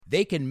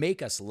They can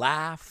make us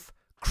laugh,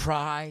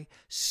 cry,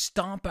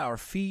 stomp our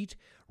feet,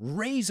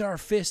 raise our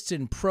fists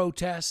in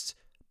protest,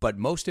 but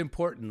most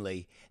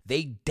importantly,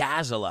 they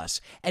dazzle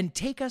us and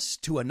take us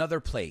to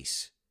another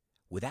place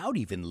without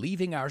even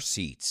leaving our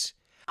seats.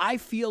 I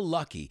feel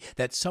lucky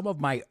that some of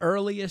my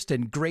earliest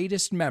and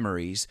greatest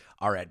memories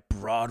are at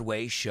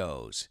Broadway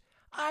shows.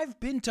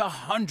 I've been to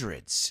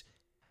hundreds.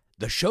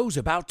 The show's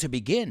about to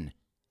begin.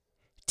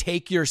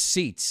 Take your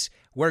seats.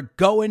 We're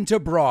going to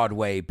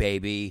Broadway,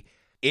 baby.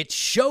 It's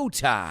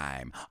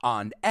showtime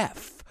on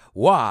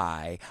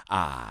FYI.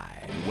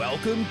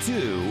 Welcome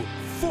to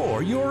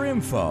For Your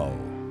Info.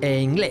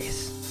 En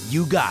inglés.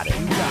 You got it.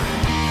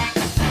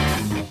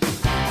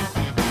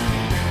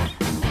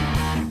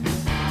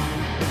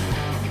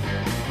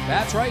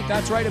 That's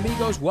right,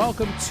 amigos.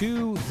 Welcome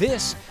to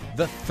this,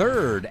 the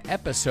third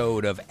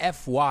episode of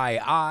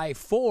FYI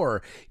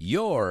For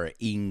Your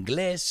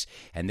Inglés.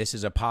 And this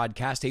is a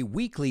podcast, a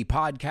weekly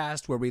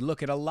podcast where we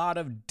look at a lot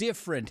of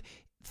different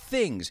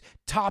things,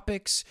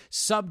 topics,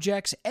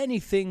 subjects,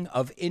 anything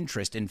of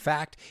interest. In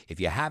fact, if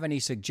you have any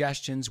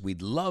suggestions,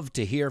 we'd love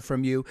to hear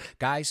from you.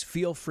 Guys,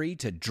 feel free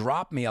to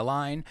drop me a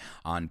line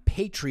on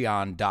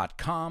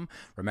patreon.com.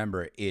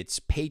 Remember, it's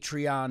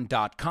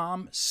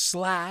patreon.com/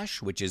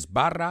 which is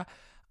barra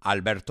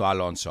Alberto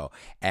Alonso.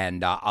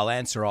 And I'll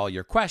answer all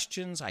your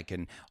questions. I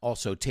can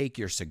also take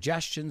your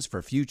suggestions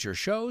for future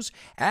shows,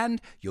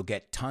 and you'll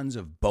get tons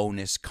of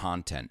bonus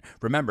content.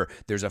 Remember,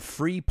 there's a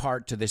free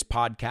part to this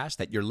podcast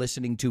that you're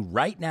listening to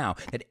right now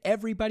that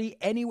everybody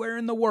anywhere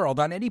in the world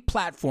on any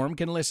platform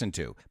can listen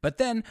to. But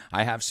then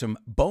I have some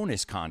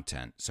bonus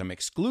content, some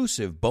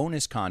exclusive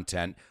bonus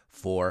content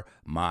for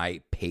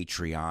my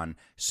Patreon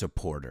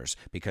supporters,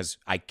 because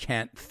I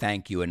can't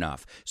thank you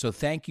enough. So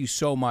thank you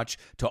so much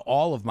to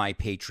all of my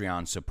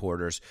Patreon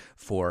supporters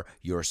for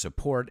your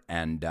support.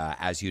 And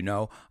as you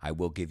know, I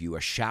will give you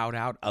a shout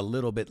out a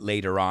little bit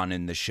later on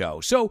in the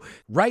show. So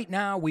right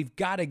now, we've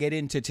got to get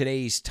into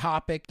today's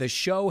topic. The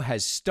show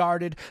has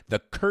started. The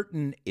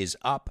curtain is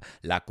up.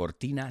 La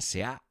cortina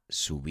se ha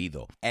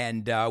subido.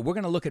 And we're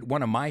going to look at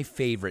one of my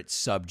favorite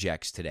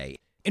subjects today.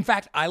 In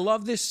fact, I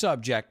love this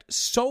subject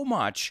so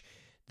much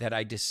that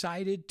I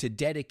decided to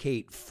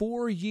dedicate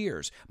 4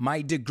 years,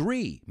 my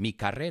degree, mi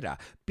carrera.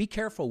 Be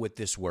careful with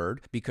this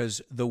word, because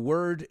the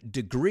word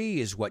degree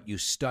is what you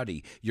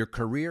study. Your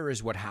career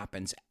is what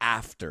happens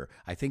after.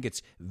 I think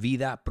it's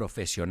vida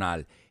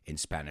profesional in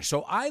Spanish.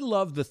 So I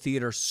love the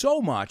theater so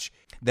much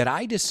that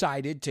I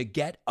decided to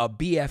get a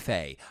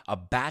BFA, a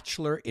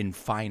Bachelor in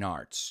Fine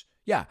Arts.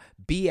 Yeah,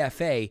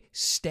 BFA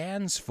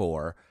stands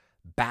for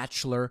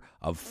Bachelor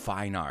of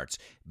Fine Arts.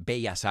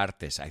 Bellas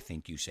Artes, I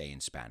think you say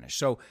in Spanish.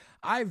 So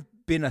I've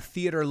been a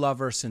theater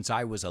lover since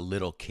I was a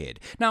little kid.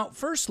 Now,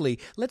 firstly,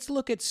 let's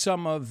look at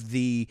some of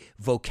the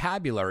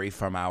vocabulary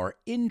from our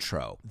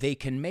intro. They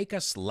can make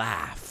us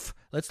laugh.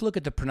 Let's look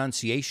at the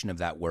pronunciation of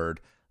that word,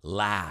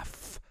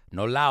 laugh.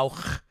 No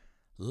lauch,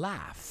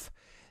 laugh.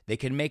 They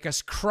can make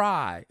us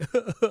cry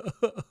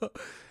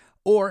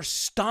or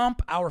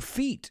stomp our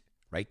feet,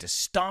 right? To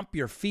stomp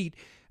your feet.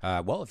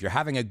 Well, if you're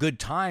having a good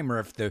time or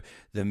if the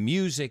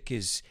music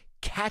is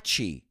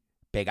catchy,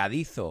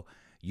 pegadizo,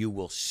 you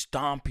will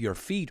stomp your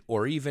feet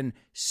or even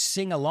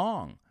sing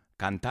along,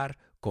 cantar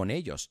con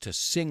ellos, to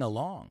sing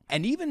along.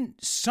 And even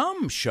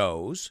some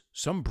shows,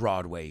 some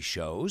Broadway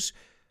shows,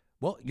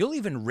 well, you'll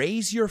even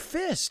raise your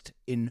fist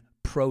in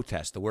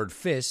protest. The word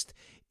fist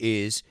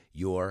is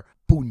your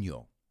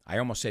puño. I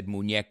almost said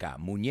muñeca.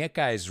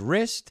 Muñeca is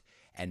wrist,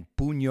 and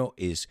puño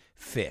is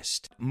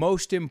fist.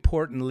 Most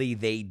importantly,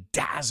 they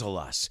dazzle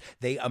us.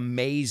 They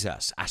amaze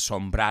us,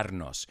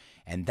 asombrarnos.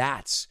 And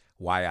that's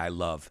why I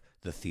love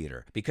the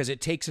theater, because it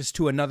takes us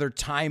to another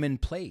time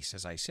and place,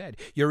 as I said.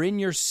 You're in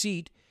your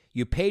seat,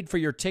 you paid for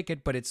your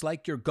ticket, but it's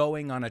like you're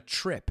going on a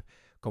trip,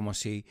 como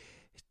si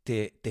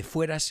te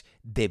fueras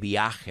de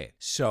viaje.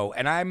 So,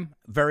 and I'm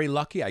very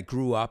lucky. I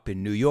grew up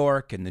in New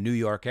York, in the New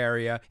York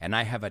area, and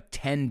I have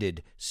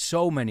attended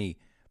so many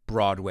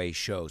Broadway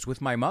shows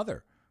with my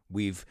mother.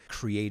 We've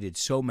created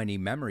so many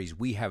memories.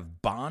 We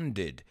have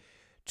bonded.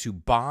 To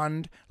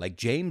bond, like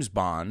James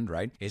Bond,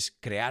 right, is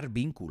crear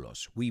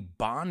vínculos. We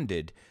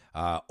bonded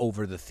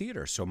over the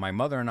theater. So my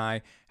mother and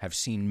I have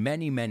seen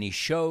many, many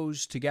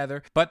shows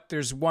together. But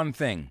there's one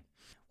thing.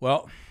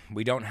 Well,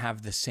 we don't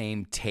have the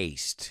same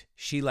taste.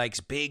 She likes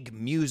big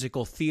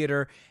musical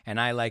theater, and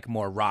I like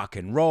more rock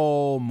and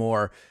roll,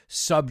 more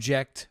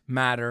subject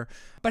matter.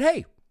 But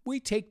hey, we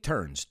take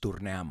turns,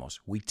 turneamos.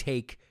 We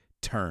take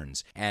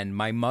turns. And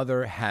my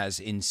mother has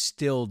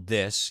instilled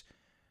this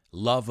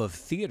love of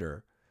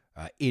theater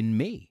in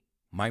me.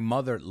 My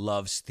mother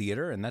loves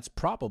theater, and that's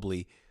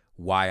probably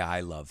why I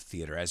love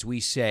theater. As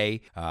we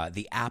say,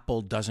 the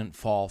apple doesn't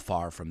fall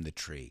far from the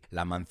tree.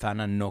 La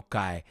manzana no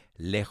cae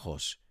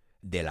lejos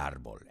del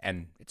árbol.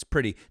 And it's a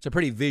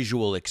pretty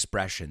visual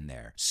expression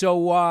there.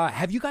 So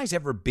have you guys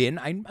ever been,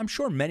 I'm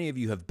sure many of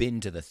you have been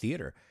to the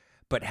theater,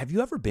 but have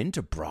you ever been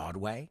to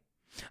Broadway?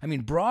 I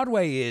mean,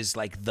 Broadway is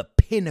like the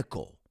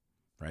pinnacle,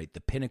 right?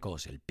 The pinnacle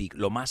es el pico,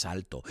 lo más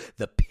alto,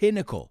 the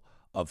pinnacle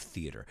of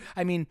theater.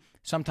 I mean,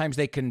 sometimes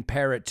they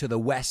compare it to the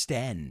West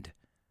End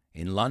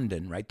in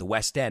London, right? The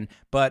West End.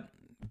 But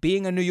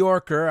being a New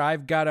Yorker,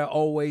 I've got to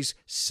always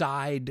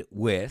side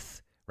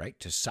with, right?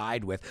 To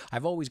side with,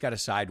 I've always got to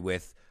side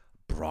with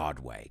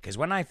Broadway. Because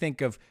when I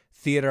think of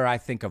theater, I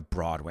think of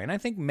Broadway. And I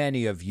think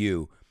many of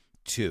you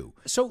too.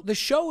 So the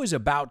show is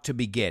about to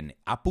begin.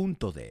 A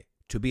punto de,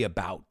 to be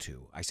about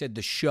to. I said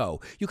the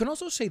show. You can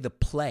also say the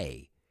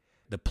play.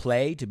 The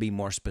play, to be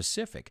more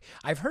specific.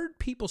 I've heard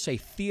people say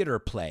theater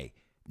play.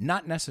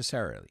 Not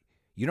necessarily.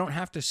 You don't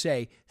have to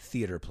say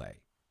theater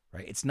play,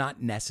 right? It's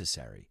not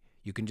necessary.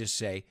 You can just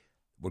say,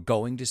 we're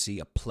going to see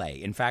a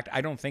play. In fact,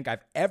 I don't think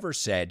I've ever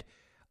said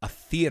a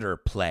theater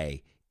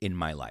play in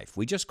my life.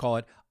 We just call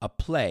it a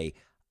play,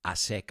 a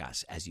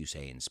secas, as you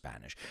say in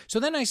Spanish. So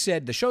then I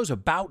said, the show's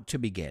about to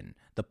begin.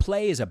 The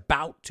play is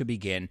about to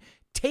begin.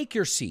 Take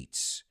your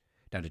seats.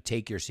 Now, to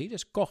take your seat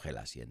is coge el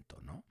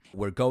asiento, no?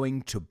 We're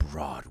going to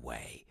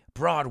Broadway.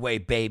 Broadway,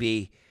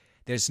 baby.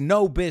 There's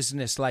no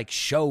business like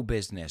show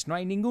business. No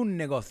hay ningún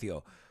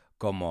negocio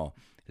como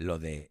lo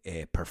de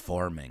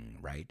performing,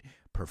 right?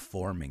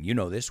 Performing. You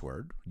know this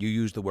word. You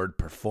use the word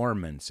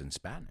performance in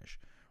Spanish,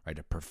 right?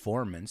 A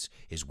performance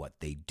is what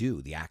they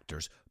do. The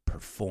actors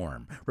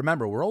perform.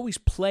 Remember, we're always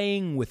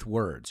playing with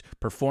words.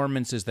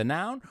 Performance is the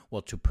noun.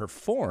 Well, to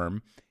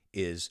perform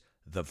is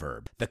the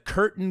verb. The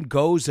curtain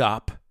goes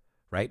up,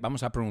 right?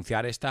 Vamos a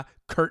pronunciar esta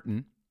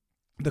curtain.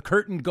 The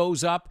curtain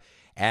goes up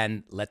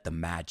and let the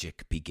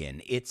magic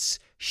begin. It's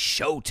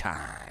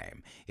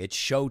showtime. It's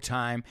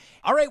showtime.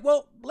 All right,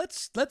 well,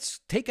 let's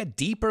take a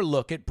deeper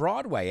look at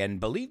Broadway. And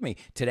believe me,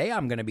 today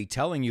I'm going to be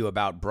telling you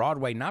about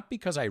Broadway, not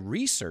because I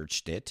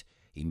researched it,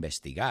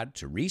 investigar,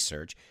 to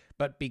research,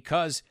 but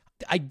because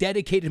I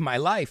dedicated my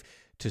life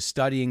to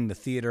studying the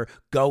theater,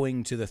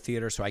 going to the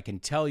theater, so I can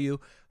tell you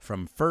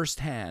from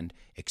firsthand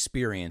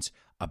experience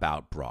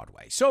about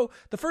Broadway. So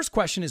the first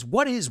question is,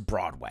 what is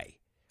Broadway?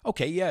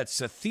 Okay, yeah,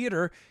 it's a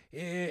theater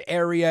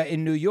area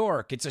in New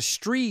York. It's a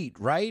street,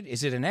 right?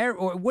 Is it an area?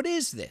 Or what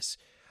is this?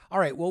 All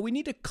right, well, we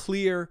need to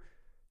clear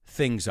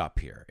things up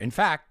here. In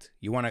fact,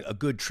 you want a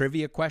good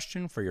trivia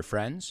question for your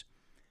friends?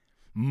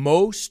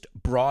 Most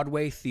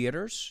Broadway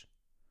theaters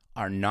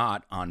are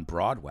not on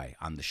Broadway,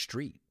 on the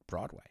street,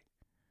 Broadway.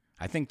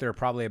 I think there are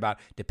probably about,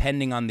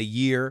 depending on the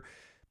year,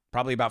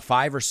 probably about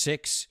 5 or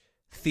 6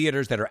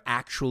 theaters that are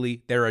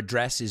actually, their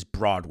address is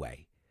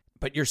Broadway.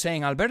 But you're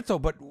saying, Alberto,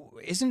 but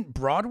isn't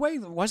Broadway,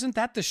 wasn't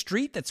that the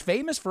street that's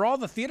famous for all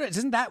the theaters?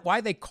 Isn't that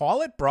why they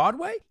call it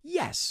Broadway?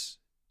 Yes.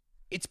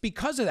 It's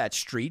because of that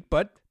street,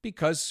 but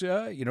because,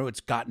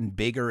 it's gotten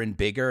bigger and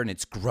bigger and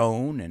it's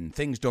grown and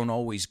things don't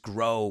always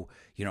grow,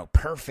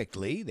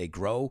 perfectly. They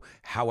grow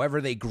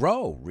however they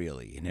grow,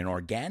 really, in an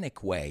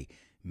organic way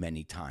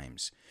many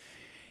times.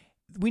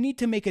 We need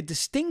to make a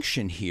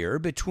distinction here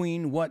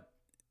between what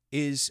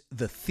is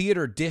the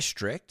theater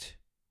district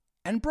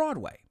and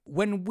Broadway.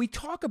 When we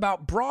talk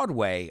about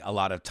Broadway a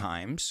lot of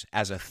times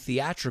as a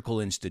theatrical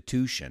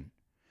institution,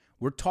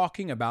 we're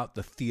talking about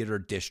the theater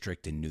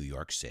district in New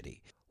York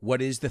City.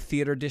 What is the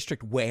theater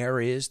district? Where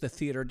is the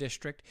theater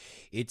district?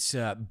 It's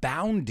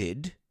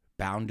bounded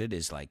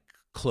is like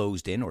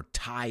closed in or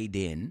tied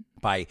in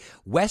by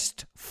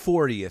West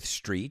 40th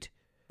Street,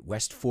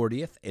 West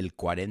 40th, El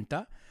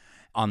 40,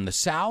 on the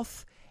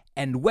south,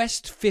 and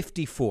West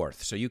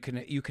 54th. So you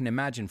can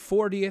imagine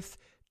 40th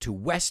to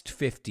West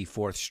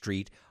 54th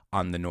Street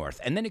on the north.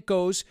 And then it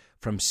goes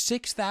from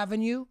 6th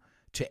Avenue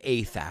to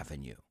 8th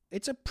Avenue.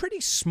 It's a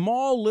pretty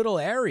small little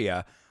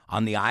area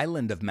on the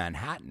island of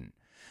Manhattan.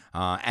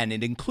 And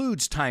it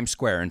includes Times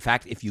Square. In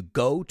fact, if you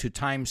go to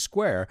Times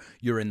Square,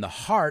 you're in the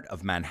heart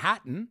of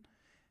Manhattan.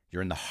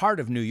 You're in the heart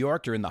of New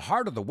York. You're in the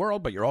heart of the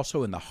world, but you're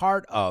also in the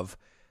heart of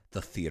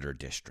the theater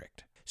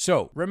district.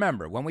 So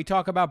remember, when we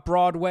talk about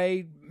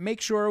Broadway,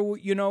 make sure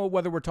you know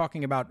whether we're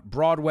talking about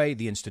Broadway,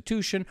 the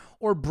institution,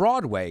 or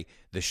Broadway,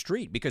 the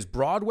street, because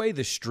Broadway,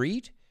 the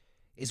street,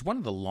 is one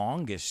of the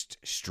longest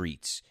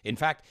streets. In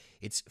fact,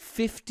 it's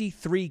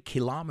 53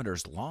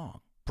 kilometers long.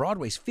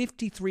 Broadway's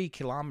 53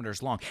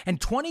 kilometers long, and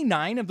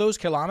 29 of those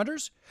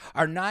kilometers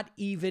are not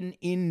even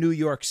in New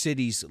York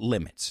City's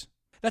limits.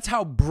 That's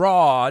how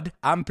broad,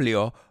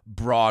 amplio,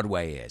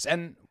 Broadway is.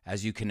 And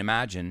as you can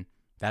imagine,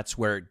 that's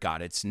where it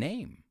got its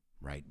name.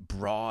 Right?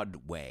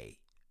 Broadway.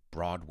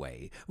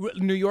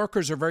 New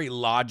Yorkers are very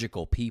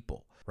logical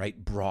people,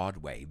 right?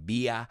 Broadway,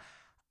 Via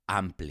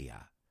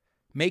Amplia.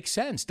 Makes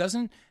sense.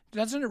 Doesn't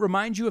it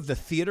remind you of the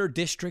theater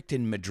district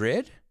in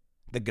Madrid?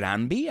 The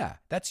Gran Via.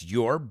 That's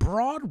your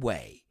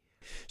Broadway.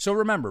 So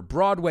remember,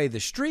 Broadway,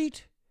 the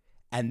street,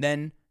 and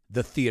then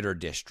the theater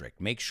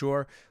district. Make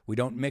sure we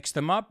don't mix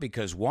them up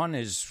because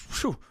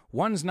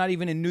one's not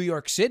even in New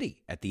York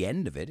City at the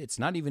end of it. It's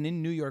not even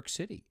in New York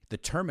City. The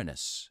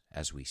terminus,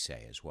 as we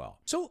say as well.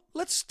 So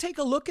let's take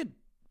a look at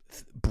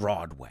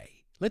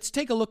Broadway. Let's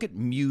take a look at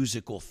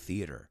musical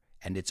theater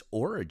and its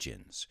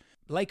origins.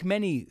 Like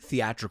many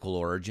theatrical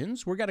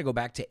origins, we're going to go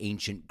back to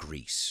ancient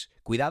Greece.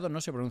 Cuidado, no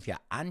se pronuncia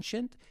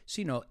ancient,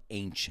 sino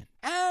ancient.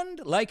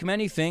 And like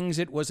many things,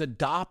 it was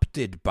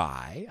adoptado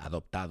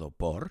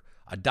por,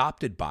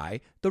 adopted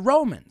by the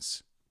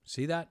Romans.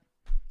 See that?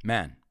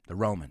 Man, the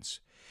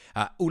Romans.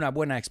 Una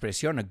buena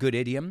expresión, a good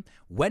idiom.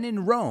 When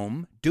in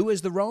Rome, do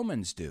as the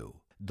Romans do.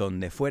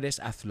 Donde fueres,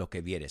 haz lo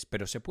que vieres.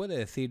 Pero se puede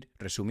decir,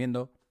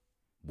 resumiendo,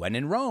 when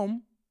in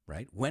Rome,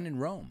 right? When in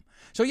Rome.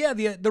 So yeah,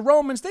 the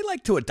Romans, they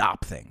like to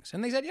adopt things.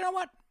 And they said, you know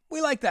what? We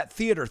like that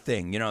theater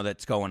thing,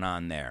 that's going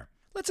on there.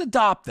 Let's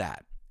adopt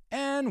that.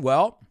 And,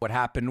 well, what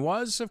happened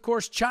was, of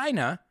course,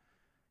 China,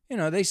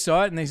 they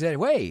saw it and they said,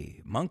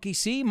 wait, monkey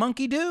see,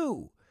 monkey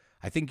do.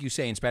 I think you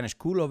say in Spanish,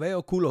 culo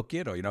veo, culo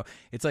quiero.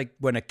 It's like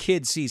when a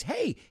kid sees,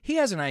 hey, he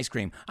has an ice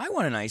cream. I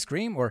want an ice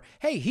cream. Or,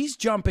 hey, he's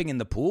jumping in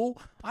the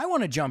pool. I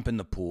want to jump in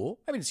the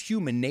pool. I mean, it's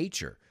human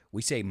nature.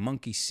 We say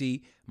monkey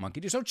see, monkey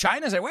do. So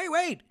China said,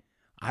 wait.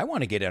 I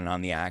want to get in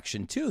on the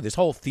action too. This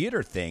whole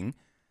theater thing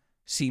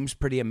seems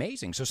pretty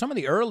amazing. So some of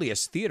the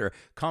earliest theater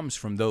comes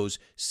from those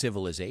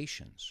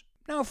civilizations.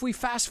 Now, if we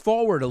fast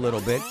forward a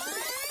little bit,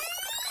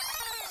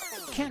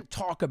 can't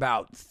talk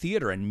about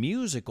theater and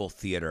musical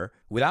theater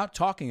without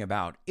talking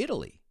about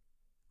Italy,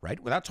 right?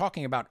 Without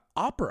talking about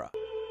opera.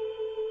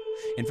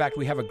 In fact,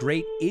 we have a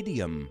great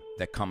idiom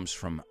that comes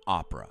from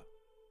opera.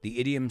 The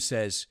idiom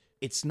says,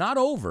 it's not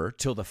over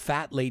till the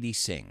fat lady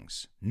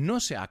sings. No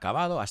se ha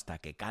acabado hasta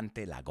que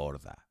cante la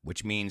gorda,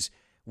 which means,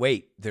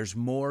 wait, there's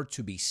more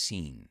to be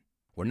seen.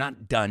 We're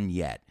not done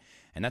yet.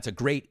 And that's a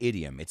great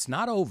idiom. It's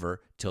not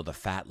over till the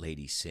fat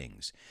lady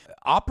sings.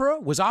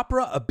 Was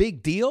opera a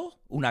big deal?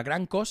 Una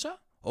gran cosa?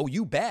 Oh,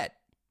 you bet.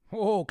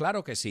 Oh,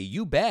 claro que sí.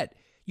 You bet.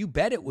 You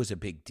bet it was a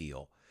big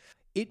deal.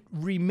 It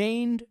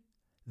remained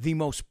the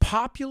most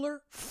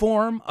popular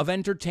form of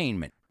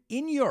entertainment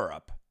in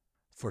Europe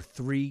for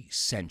 3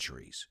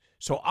 centuries.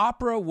 So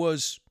opera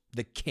was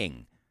the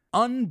king.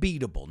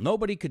 Unbeatable.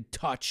 Nobody could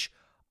touch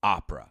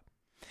opera.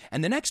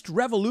 And the next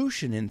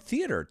revolution in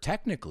theater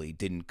technically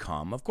didn't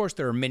come. Of course,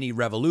 there are many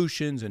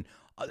revolutions, and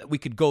we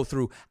could go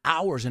through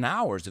hours and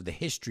hours of the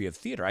history of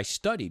theater. I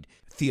studied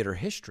theater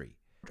history.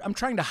 I'm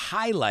trying to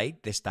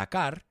highlight,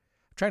 destacar,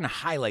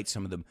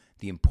 some of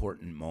the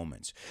important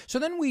moments. So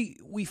then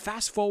we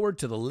fast forward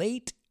to the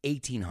late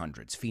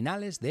 1800s,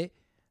 finales de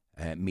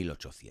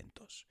 1800.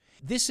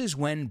 This is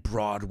when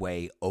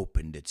Broadway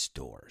opened its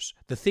doors,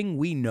 the thing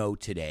we know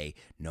today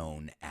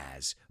known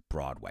as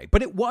Broadway.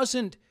 But it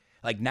wasn't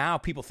like now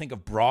people think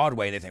of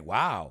Broadway and they think,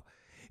 wow,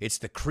 it's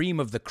the cream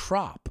of the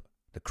crop,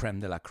 the creme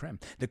de la creme,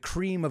 the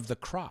cream of the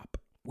crop.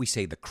 We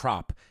say the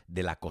crop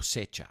de la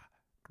cosecha.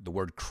 The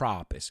word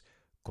crop is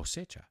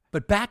cosecha.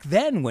 But back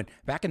then,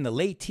 back in the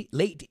late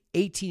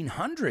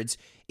 1800s,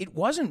 it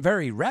wasn't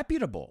very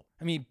reputable.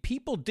 I mean,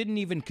 people didn't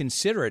even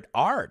consider it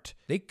art.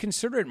 They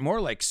consider it more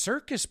like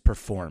circus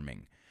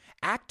performing.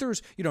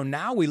 Actors,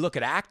 now we look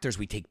at actors,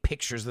 we take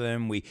pictures of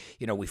them, we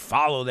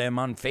follow them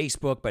on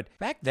Facebook. But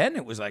back then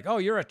it was like, oh,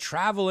 you're a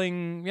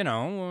traveling,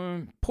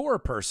 poor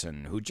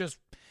person who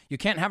you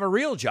can't have a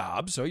real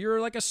job, so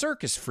you're like a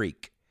circus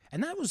freak.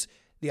 And that was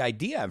the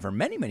idea for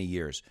many, many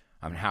years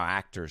on how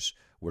actors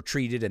were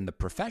treated and the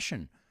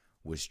profession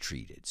was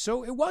treated.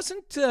 So it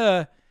wasn't,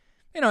 it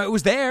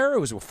was there. It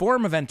was a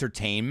form of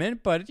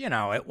entertainment, but,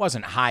 it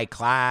wasn't high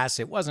class.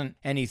 It wasn't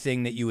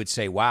anything that you would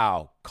say,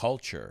 wow,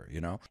 culture,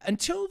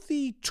 Until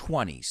the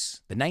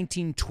 20s, the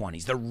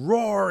 1920s, the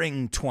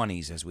roaring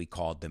 20s, as we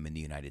called them in the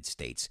United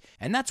States.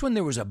 And that's when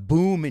there was a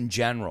boom in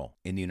general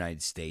in the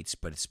United States,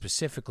 but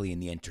specifically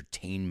in the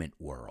entertainment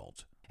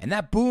world. And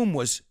that boom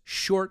was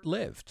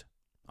short-lived,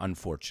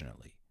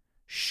 unfortunately.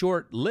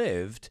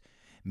 Short-lived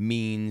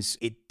means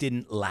it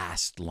didn't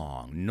last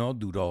long. No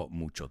duró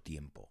mucho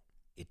tiempo.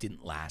 It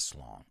didn't last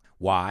long.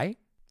 Why?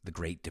 The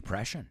Great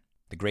Depression.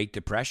 The Great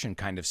Depression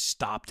kind of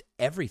stopped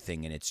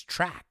everything in its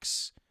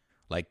tracks,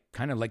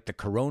 kind of like the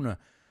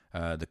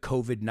the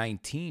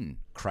COVID-19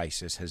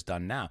 crisis has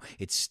done now.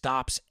 It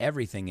stops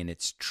everything in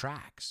its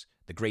tracks.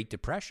 The Great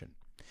Depression.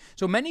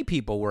 So many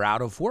people were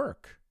out of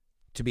work.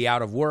 To be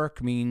out of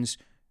work means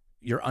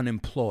you're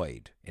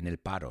unemployed, en el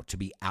paro. To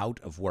be out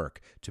of work,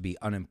 to be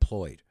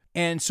unemployed.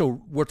 And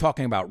so we're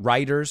talking about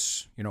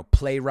writers,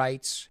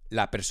 playwrights.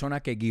 La persona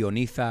que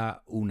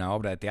guioniza una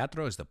obra de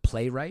teatro is the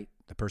playwright.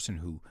 The person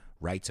who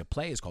writes a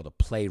play is called a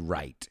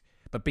playwright.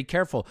 But be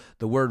careful,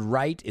 the word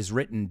write is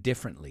written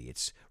differently.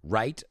 It's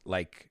write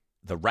like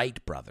the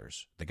Wright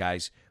brothers, the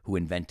guys who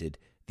invented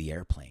the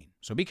airplane.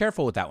 So be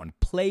careful with that one.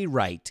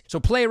 Playwright. So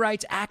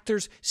playwrights,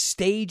 actors,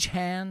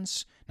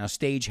 stagehands. Now,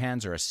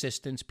 stagehands are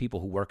assistants, people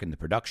who work in the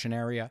production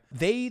area.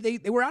 They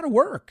were out of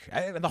work.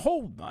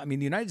 The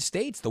United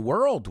States, the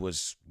world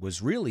was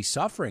really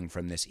suffering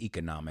from this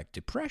economic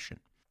depression.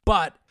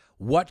 But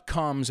what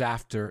comes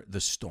after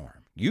the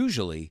storm?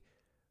 Usually,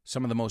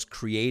 some of the most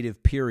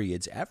creative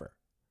periods ever.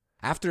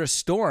 After a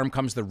storm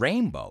comes the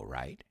rainbow,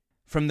 right?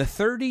 From the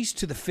 30s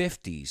to the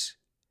 50s,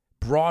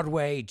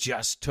 Broadway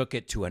just took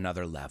it to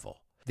another level.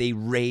 They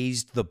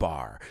raised the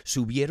bar.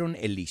 Subieron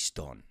el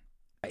listón.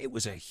 It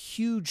was a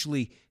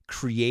hugely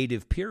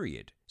creative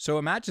period. So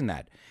imagine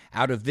that.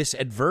 Out of this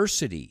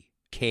adversity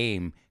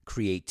came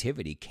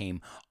creativity,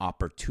 came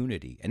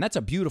opportunity. And that's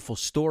a beautiful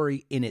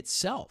story in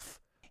itself.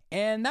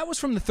 And that was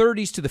from the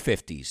 30s to the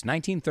 50s,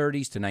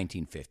 1930s to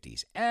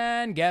 1950s.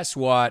 And guess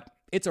what?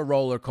 It's a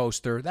roller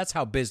coaster. That's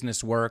how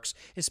business works,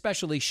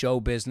 especially show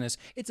business.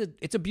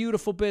 It's a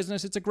beautiful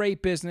business. It's a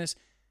great business,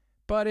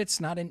 but it's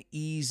not an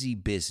easy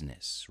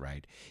business,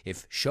 right?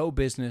 If show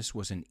business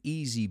was an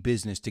easy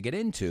business to get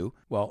into,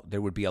 well,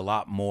 there would be a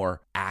lot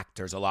more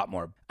actors, a lot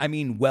more,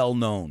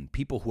 well-known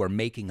people who are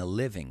making a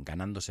living,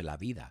 ganándose la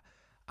vida,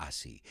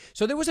 así.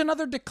 So there was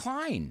another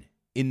decline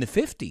in the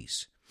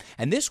 50s.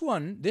 And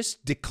this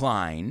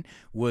decline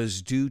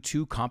was due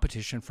to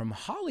competition from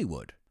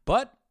Hollywood.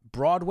 But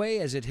Broadway,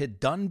 as it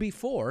had done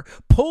before,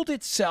 pulled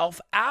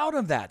itself out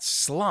of that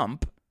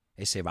slump,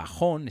 ese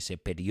bajón, ese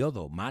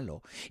periodo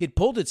malo. It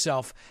pulled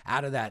itself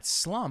out of that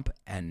slump,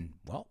 and,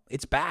 well,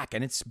 it's back.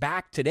 And it's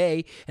back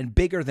today and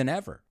bigger than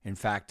ever. In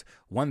fact,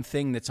 one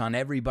thing that's on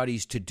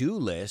everybody's to-do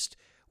list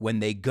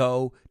when they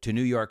go to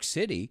New York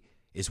City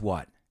is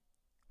what?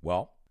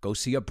 Well, go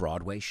see a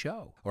Broadway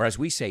show. Or as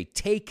we say,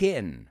 take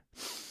in,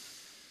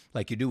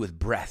 like you do with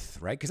breath,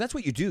 right? Because that's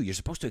what you do. You're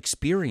supposed to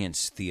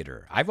experience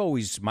theater.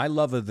 My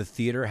love of the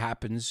theater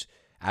happens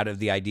out of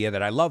the idea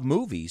that I love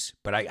movies,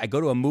 but I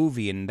go to a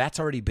movie and that's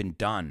already been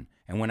done.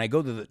 And when I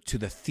go to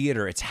the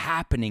theater, it's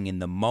happening in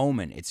the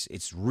moment.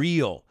 It's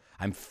real.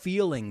 I'm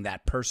feeling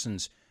that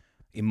person's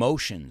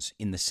emotions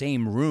in the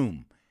same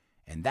room.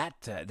 And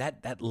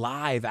that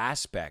live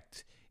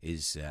aspect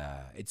is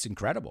it's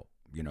incredible.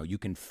 You know, you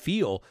can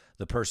feel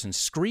the person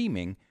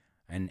screaming,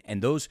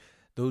 and those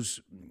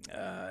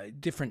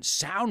different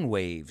sound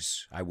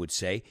waves, I would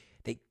say,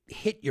 they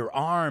hit your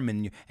arm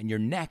and your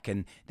neck,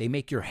 and they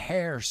make your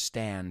hair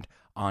stand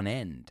on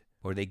end,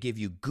 or they give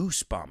you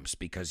goosebumps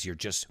because you're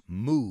just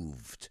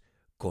moved,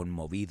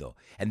 conmovido.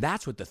 And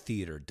that's what the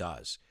theater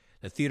does.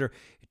 The theater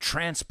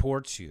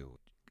transports you.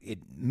 It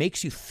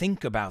makes you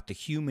think about the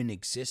human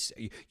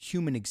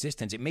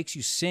existence. It makes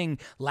you sing,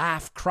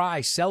 laugh,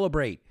 cry,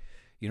 celebrate,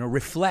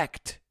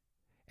 reflect,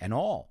 and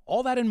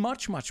all that and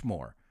much, much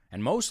more.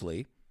 And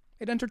mostly,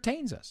 it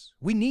entertains us.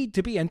 We need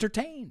to be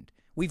entertained.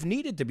 We've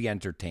needed to be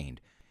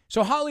entertained.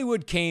 So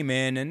Hollywood came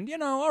in and,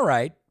 all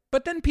right.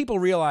 But then people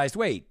realized,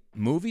 wait,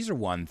 movies are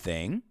one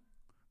thing,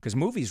 because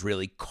movies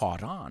really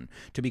caught on.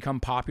 To become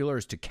popular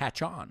is to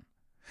catch on.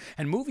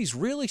 And movies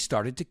really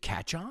started to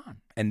catch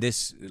on. And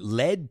this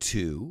led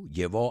to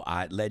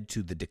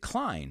the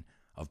decline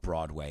of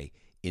Broadway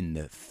in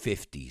the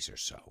 50s or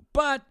so.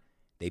 But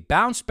they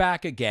bounced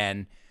back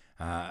again.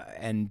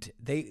 And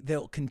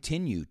they'll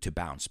continue to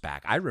bounce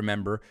back. I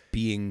remember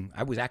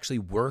I was actually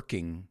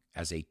working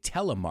as a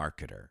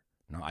telemarketer,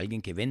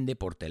 alguien que vende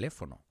por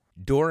teléfono,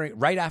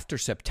 right after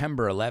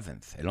September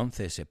 11th, el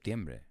 11 de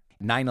septiembre,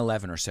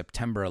 9/11 or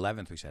September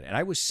 11th, we said. And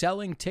I was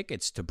selling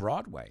tickets to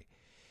Broadway.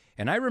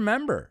 And I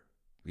remember,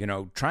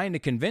 trying to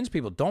convince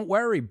people, don't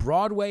worry,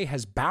 Broadway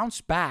has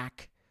bounced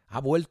back,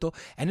 ha vuelto,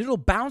 and it'll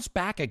bounce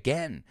back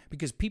again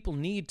because people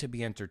need to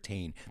be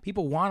entertained.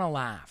 People want to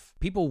laugh.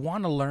 People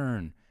want to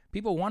learn.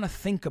 People want to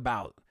think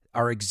about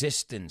our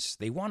existence.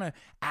 They want to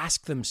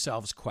ask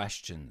themselves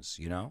questions,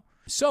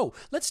 So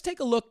let's take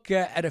a look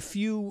at a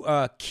few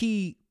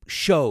key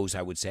shows,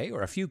 I would say,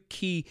 or a few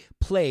key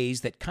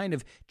plays that kind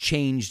of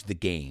changed the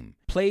game.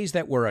 Plays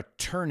that were a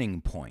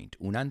turning point,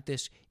 un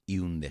antes y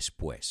un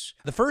después.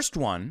 The first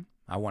one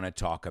I want to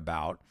talk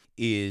about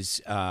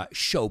is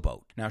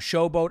Showboat. Now,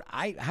 Showboat,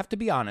 I have to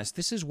be honest,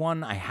 this is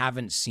one I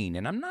haven't seen,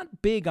 and I'm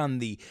not big on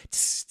the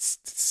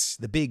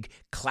big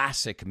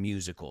classic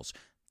musicals.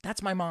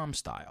 That's my mom's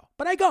style.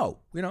 But I go,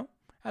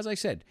 as I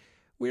said,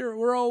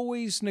 we're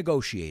always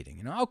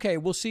negotiating. Okay,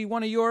 we'll see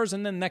one of yours,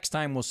 and then next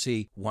time we'll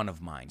see one of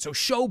mine. So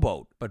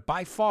Showboat, but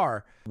by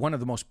far one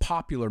of the most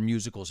popular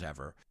musicals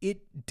ever.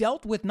 It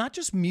dealt with not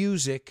just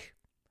music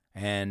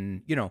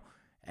and,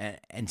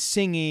 and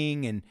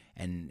singing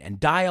and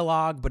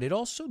dialogue, but it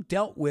also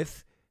dealt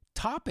with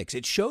topics.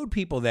 It showed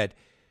people that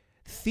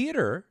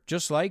theater,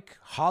 just like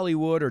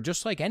Hollywood or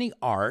just like any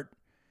art,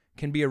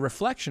 can be a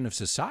reflection of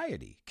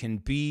society,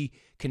 can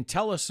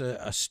tell us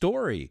a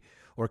story,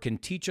 or can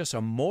teach us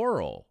a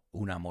moral,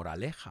 una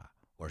moraleja,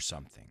 or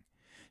something.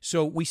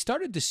 So we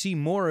started to see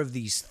more of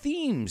these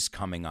themes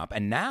coming up,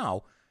 and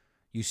now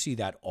you see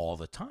that all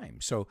the time.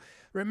 So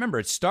remember,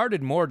 it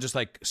started more just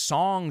like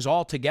songs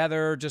all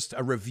together, just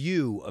a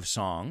review of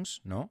songs,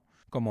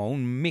 como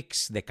un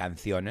mix de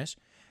canciones.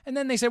 And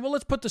then they said, well,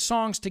 let's put the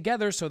songs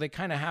together so they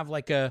kind of have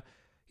like a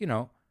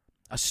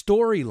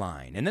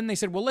storyline. And then they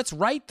said, well, let's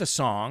write the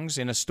songs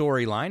in a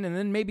storyline and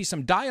then maybe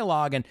some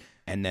dialogue.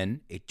 And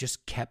then it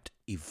just kept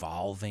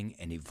evolving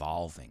and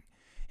evolving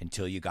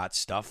until you got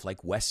stuff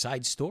like West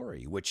Side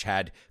Story, which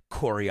had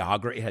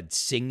choreography, it had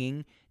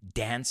singing,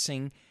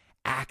 dancing,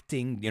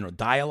 acting,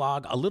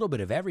 dialogue, a little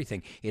bit of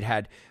everything. It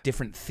had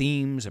different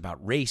themes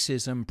about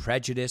racism,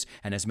 prejudice,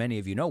 and as many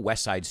of you know,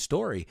 West Side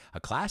Story, a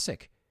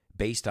classic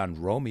based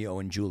on Romeo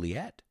and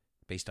Juliet.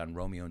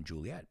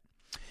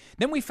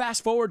 Then we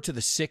fast forward to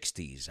the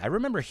 60s. I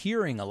remember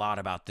hearing a lot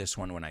about this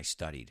one when I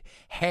studied.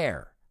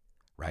 Hair,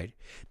 right?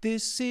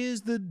 This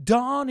is the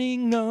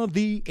dawning of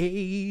the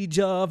age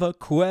of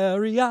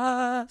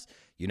Aquarius.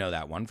 You know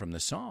that one from the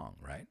song,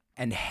 right?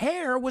 And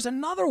Hair was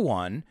another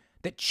one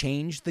that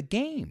changed the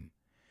game.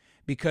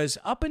 Because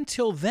up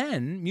until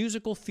then,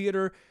 musical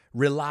theater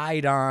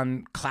relied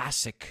on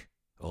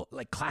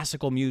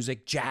classical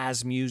music,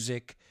 jazz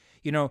music.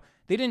 You know,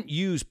 they didn't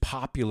use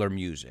popular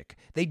music.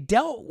 They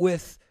dealt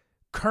with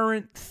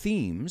current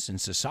themes in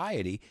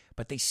society,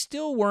 but they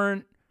still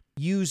weren't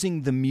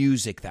using the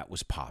music that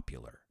was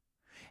popular.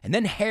 And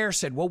then Hair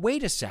said, well,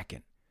 wait a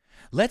second.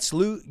 Let's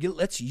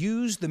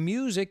use the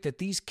music that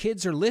these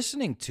kids are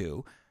listening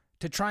to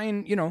try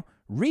and,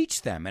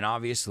 reach them. And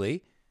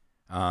obviously,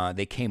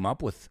 they came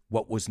up with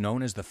what was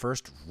known as the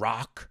first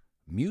rock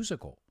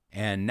musical.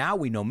 And now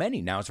we know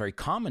many. Now it's very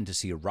common to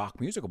see a rock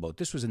musical, but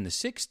this was in the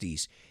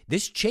 60s.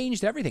 This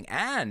changed everything,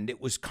 and it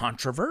was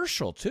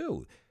controversial,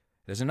 too.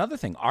 There's another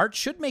thing. Art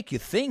should make you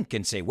think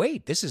and say,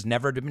 wait, this has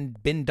never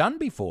been done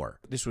before.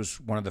 This was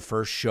one of the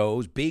first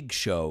shows, big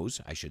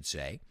shows, I should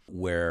say,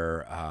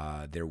 where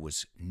there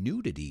was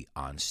nudity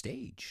on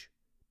stage.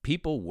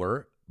 People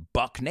were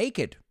buck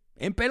naked,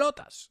 en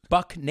pelotas,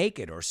 buck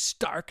naked or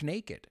stark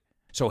naked.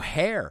 So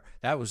Hair,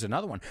 that was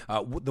another one.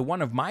 The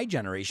one of my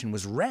generation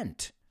was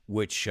Rent,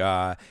 which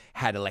had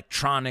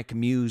electronic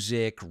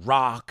music,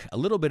 rock, a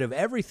little bit of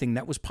everything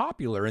that was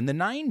popular in the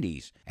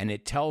 90s. And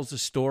it tells the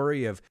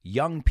story of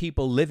young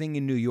people living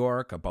in New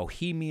York, a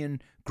bohemian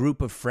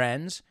group of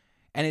friends.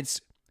 And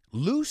it's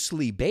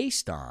loosely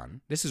based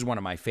on, this is one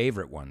of my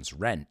favorite ones,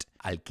 Rent,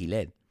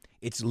 Alquiler.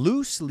 It's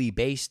loosely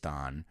based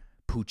on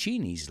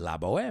Puccini's La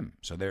Bohème.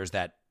 So there's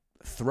that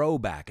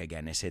throwback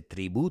again, ese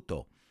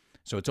tributo.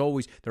 So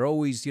they're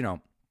always,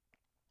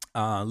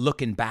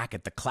 looking back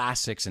at the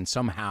classics and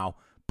somehow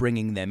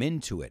bringing them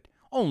into it.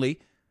 Only,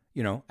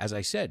 as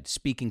I said,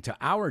 speaking to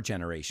our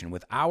generation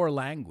with our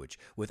language,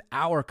 with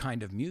our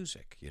kind of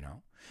music,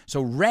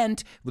 So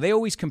Rent, they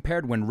always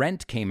compared when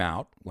Rent came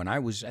out, I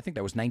think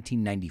that was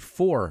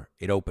 1994,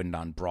 it opened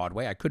on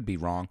Broadway. I could be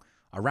wrong.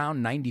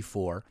 Around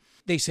 94.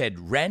 They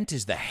said Rent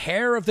is the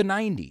Hair of the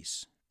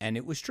 90s. And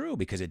it was true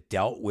because it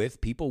dealt with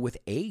people with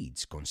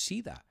AIDS, con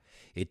SIDA.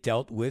 It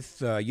dealt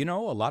with, a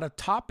lot of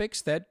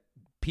topics that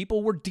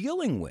people were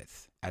dealing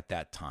with at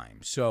that time.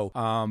 So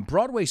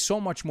Broadway's so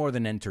much more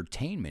than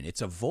entertainment.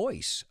 It's a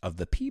voice of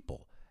the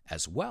people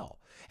as well.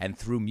 And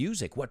through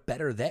music, what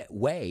better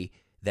way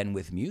than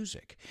with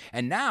music?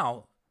 And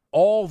now,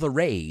 all the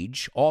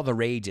rage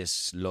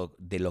is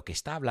de lo que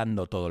está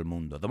hablando todo el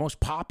mundo. The most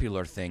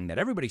popular thing that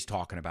everybody's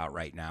talking about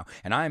right now.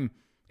 And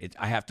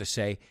I have to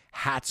say,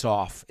 hats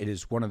off. It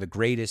is one of the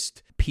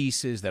greatest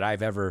pieces that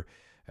I've ever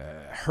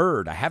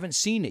heard. I haven't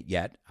seen it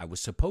yet. I was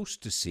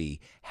supposed to see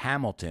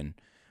Hamilton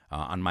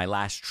on my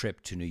last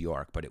trip to New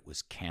York, but it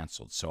was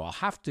canceled. So I'll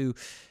have to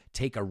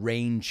take a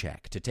rain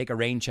check. To take a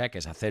rain check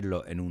es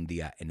hacerlo en un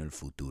día en el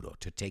futuro.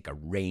 To take a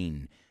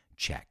rain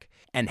check.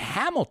 And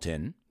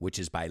Hamilton, which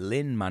is by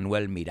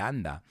Lin-Manuel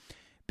Miranda,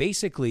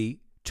 basically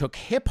took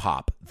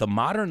hip-hop, the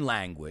modern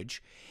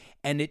language,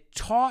 and it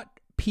taught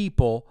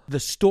people the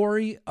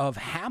story of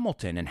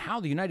Hamilton and how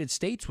the United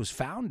States was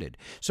founded.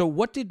 So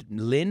what did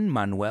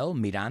Lin-Manuel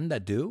Miranda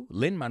do?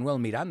 Lin-Manuel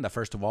Miranda,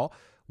 first of all,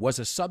 was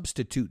a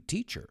substitute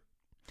teacher.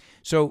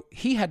 So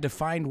he had to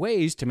find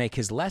ways to make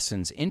his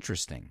lessons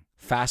interesting.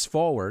 Fast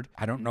forward,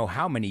 I don't know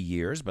how many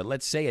years, but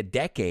let's say a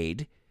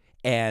decade,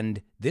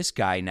 and this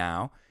guy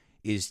now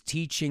is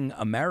teaching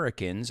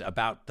Americans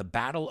about the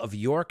Battle of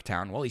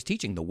Yorktown. Well, he's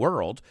teaching the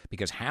world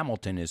because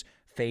Hamilton is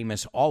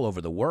famous all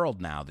over the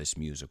world now, this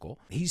musical.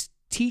 He's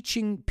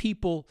teaching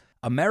people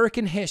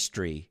American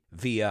history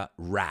via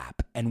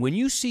rap. And when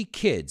you see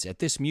kids at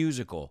this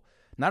musical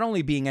not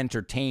only being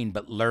entertained,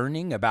 but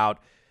learning about,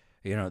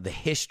 the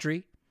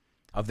history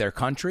of their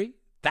country,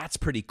 that's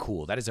pretty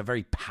cool. That is a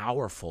very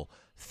powerful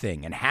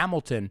thing. And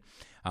Hamilton,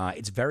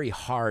 it's very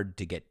hard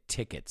to get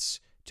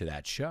tickets to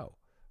that show,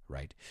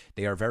 right?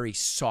 They are very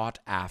sought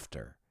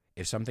after.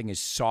 If something is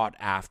sought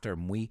after,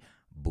 muy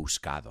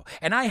buscado.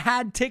 And I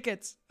had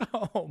tickets.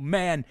 Oh,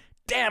 man,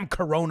 damn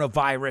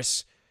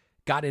coronavirus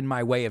got in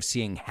my way of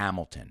seeing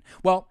Hamilton.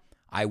 Well,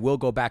 I will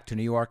go back to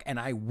New York, and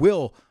I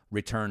will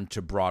return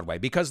to Broadway,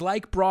 because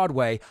like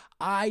Broadway,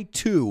 I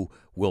too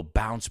will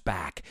bounce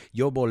back.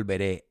 Yo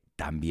volveré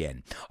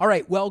también. All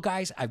right, well,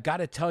 guys, I've got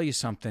to tell you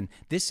something.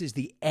 This is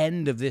the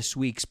end of this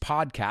week's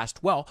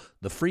podcast. Well,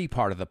 the free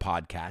part of the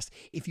podcast.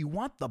 If you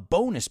want the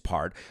bonus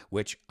part,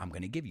 which I'm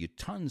going to give you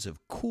tons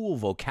of cool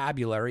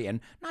vocabulary, and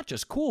not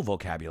just cool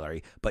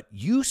vocabulary, but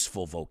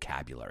useful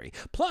vocabulary.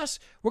 Plus,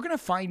 we're going to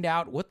find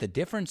out what the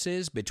difference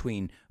is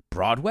between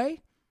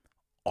Broadway,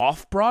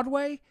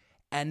 off-Broadway,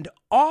 and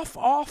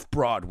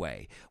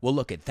off-Broadway. We'll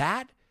look at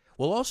that.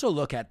 We'll also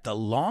look at the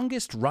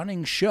longest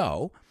running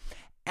show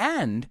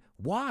and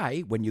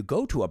why, when you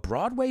go to a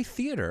Broadway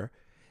theater,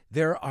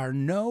 there are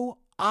no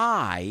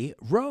I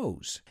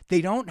rows.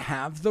 They don't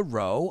have the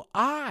row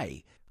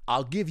I.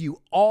 I'll give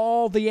you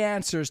all the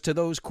answers to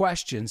those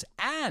questions,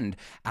 and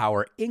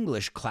our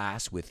English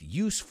class with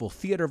useful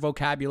theater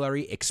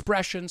vocabulary,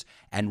 expressions,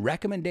 and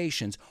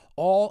recommendations,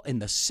 all in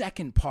the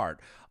second part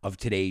of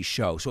today's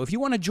show. So if you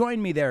want to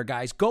join me there,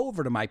 guys, go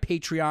over to my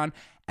Patreon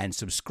and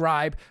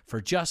subscribe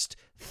for just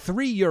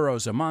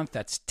 €3 a month.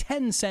 That's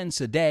 10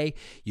 cents a day.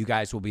 You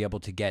guys will be able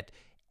to get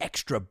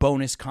extra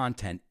bonus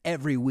content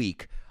every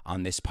week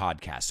on this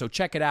podcast. So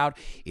check it out.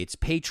 It's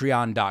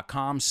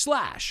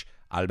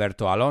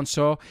patreon.com/Alberto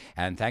Alonso.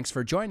 And thanks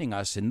for joining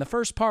us in the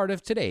first part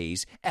of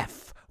today's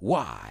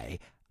FYI.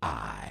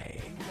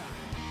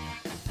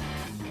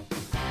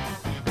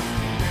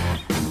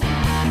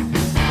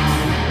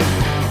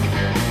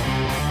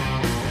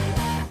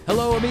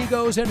 Hello,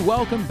 amigos, and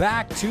welcome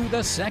back to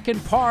the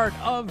second part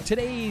of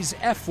today's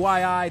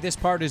FYI. This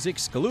part is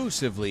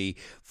exclusively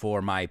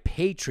for my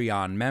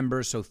Patreon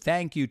members, so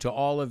thank you to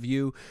all of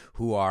you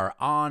who are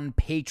on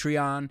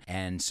Patreon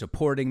and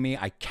supporting me.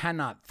 I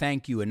cannot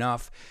thank you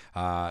enough.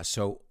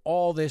 So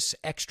all this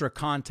extra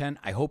content,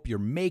 I hope you're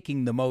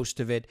making the most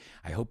of it.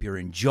 I hope you're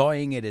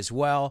enjoying it as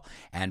well.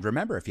 And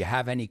remember, if you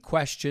have any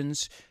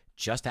questions,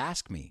 just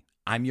ask me.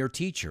 I'm your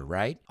teacher,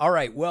 right? All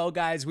right, well,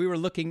 guys, we were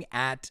looking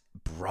at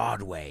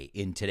Broadway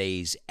in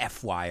today's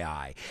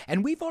FYI,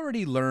 and we've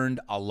already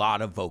learned a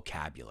lot of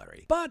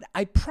vocabulary. But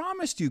I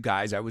promised you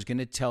guys I was going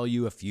to tell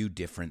you a few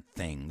different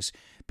things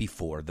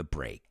before the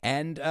break.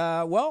 And,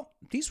 well,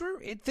 these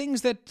were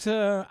things that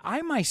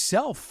I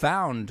myself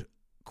found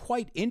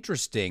quite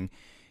interesting,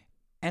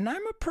 and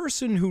I'm a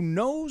person who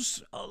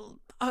knows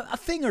a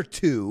thing or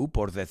two,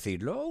 por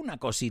decirlo, una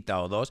cosita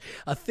o dos,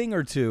 a thing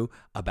or two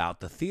about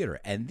the theater.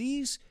 And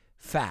these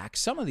facts,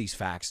 some of these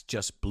facts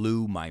just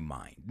blew my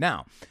mind.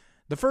 Now,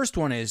 the first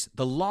one is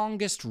the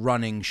longest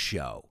running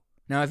show.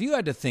 Now, if you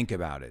had to think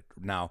about it,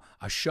 now,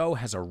 a show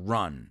has a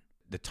run.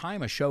 The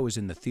time a show is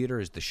in the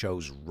theater is the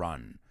show's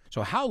run.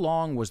 So how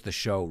long was the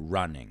show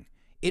running?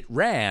 It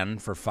ran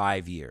for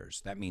 5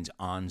 years. That means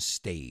on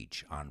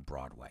stage on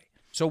Broadway.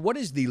 So what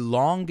is the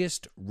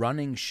longest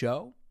running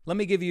show? Let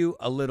me give you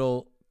a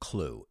little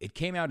clue. It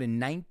came out in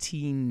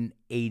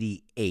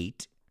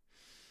 1988.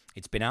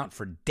 It's been out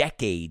for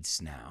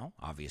decades now,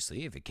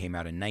 obviously, if it came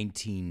out in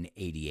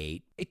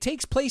 1988. It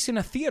takes place in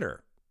a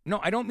theater. No,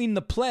 I don't mean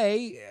the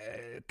play.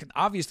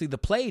 Obviously, the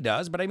play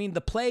does, but I mean the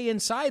play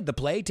inside the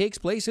play takes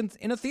place in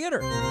a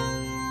theater.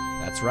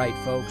 That's right,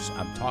 folks.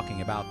 I'm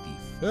talking about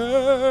the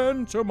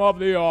Phantom of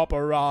the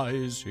Opera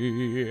is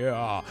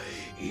here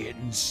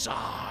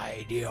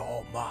inside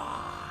your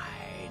mind.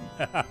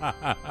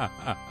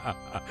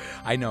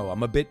 I know,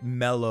 I'm a bit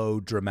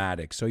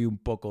melodramatic, soy un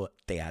poco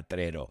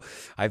teatrero.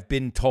 I've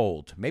been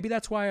told. Maybe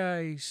that's why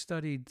I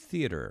studied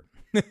theater.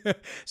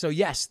 So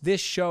yes,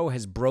 this show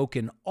has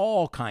broken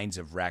all kinds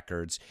of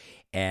records,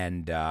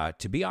 and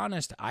to be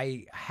honest,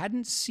 I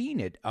hadn't seen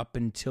it up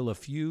until a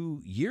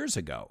few years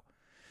ago.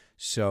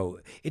 So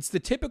it's the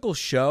typical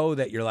show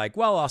that you're like,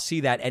 well, I'll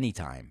see that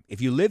anytime.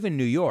 If you live in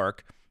New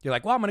York, you're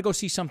like, well, I'm going to go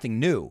see something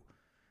new,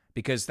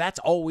 because that's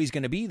always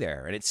going to be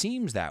there, and it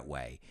seems that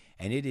way.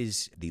 And it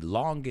is the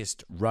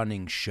longest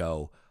running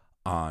show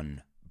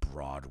on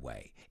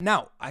Broadway.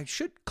 Now, I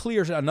should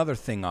clear another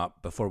thing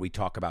up before we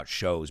talk about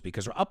shows,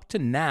 because up to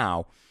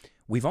now,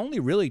 we've only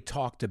really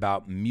talked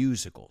about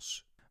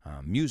musicals,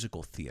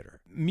 musical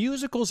theater.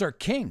 Musicals are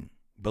king,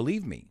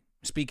 believe me.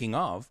 Speaking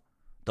of,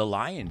 The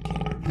Lion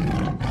King,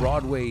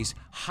 Broadway's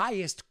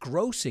highest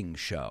grossing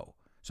show.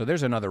 So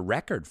there's another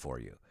record for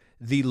you.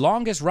 The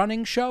longest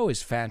running show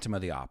is Phantom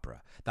of the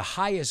Opera. The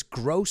highest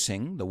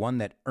grossing, the one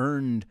that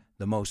earned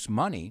the most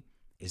money,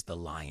 is The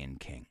Lion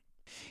King.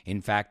 In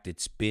fact,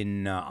 it's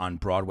been on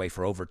Broadway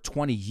for over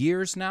 20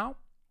 years now,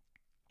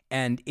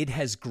 and it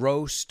has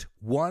grossed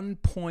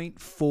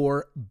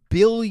 $1.4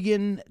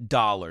 billion.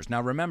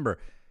 Now remember,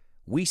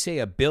 we say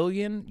a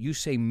billion, you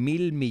say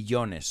mil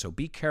millones, so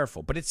be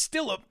careful. But it's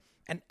still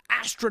an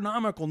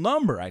astronomical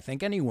number, I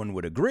think anyone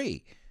would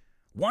agree.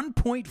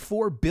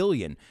 1.4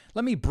 billion.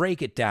 Let me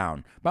break it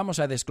down. Vamos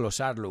a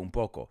desglosarlo un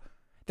poco.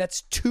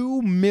 That's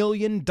 $2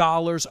 million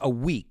a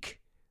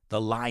week,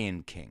 The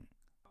Lion King.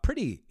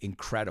 Pretty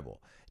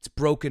incredible. It's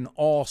broken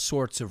all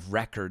sorts of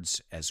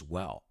records as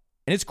well.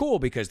 And it's cool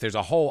because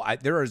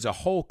there is a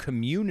whole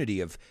community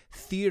of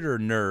theater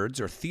nerds,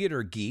 or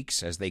theater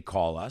geeks, as they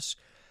call us,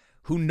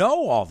 who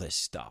know all this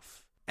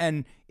stuff.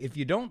 And if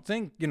you don't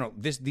think,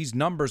 these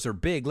numbers are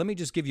big, let me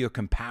just give you a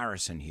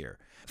comparison here.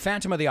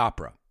 Phantom of the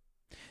Opera.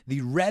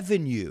 The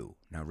revenue,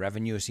 now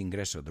revenue es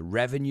ingreso, the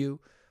revenue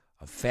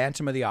of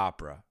Phantom of the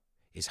Opera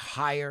is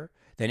higher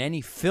than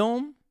any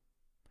film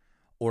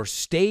or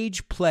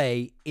stage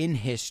play in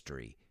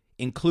history,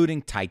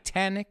 including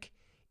Titanic,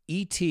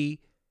 E.T.,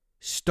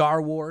 Star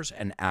Wars,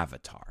 and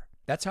Avatar.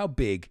 That's how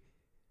big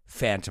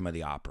Phantom of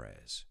the Opera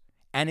is.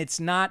 And it's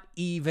not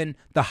even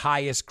the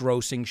highest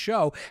grossing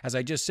show. As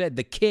I just said,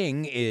 the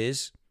king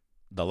is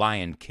The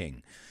Lion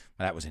King.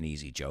 Well, that was an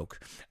easy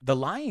joke. The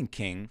Lion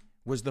King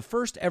was the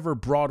first ever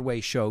Broadway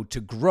show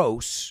to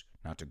gross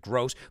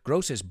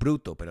es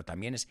bruto, pero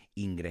también es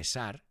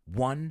ingresar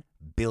 $1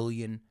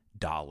 billion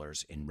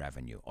in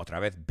revenue.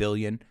 Otra vez,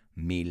 billion,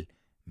 mil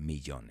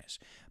millones.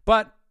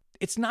 But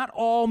It's not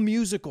all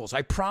musicals,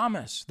 I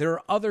promise. There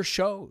are other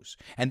shows,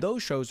 and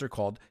those shows are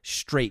called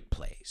straight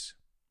plays,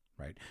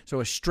 right? So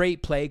a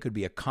straight play could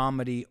be a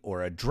comedy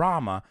or a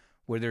drama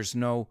where there's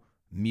no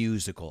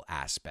musical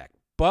aspect.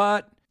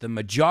 But the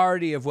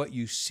majority of what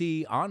you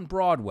see on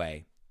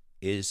Broadway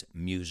is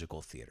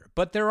musical theater.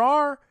 But there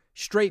are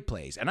straight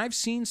plays, and I've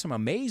seen some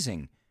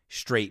amazing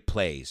straight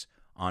plays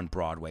on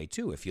Broadway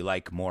too, if you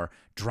like more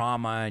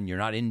drama and you're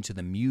not into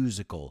the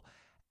musical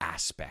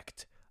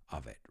aspect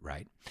of it,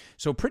 right?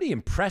 So pretty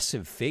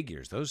impressive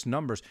figures. Those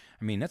numbers,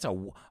 I mean, that's a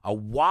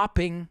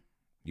whopping,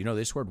 you know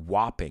this word,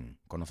 whopping.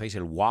 Conocéis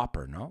el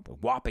Whopper, no?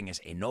 But whopping is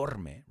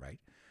enorme, right?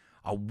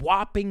 A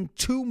whopping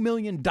 $2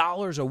 million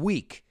a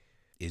week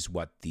is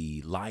what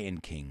the Lion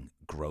King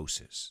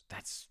grosses.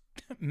 That's,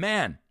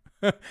 man,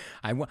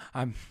 I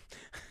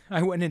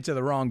went into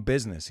the wrong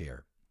business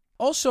here.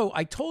 Also,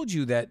 I told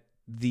you that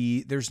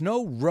there's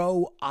no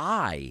row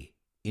I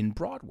in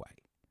Broadway.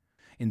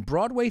 In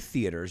Broadway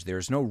theaters,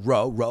 there's no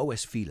row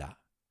es fila.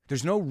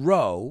 There's no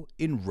row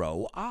in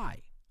row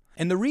I.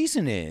 And the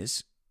reason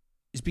is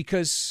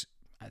because,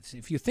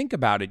 if you think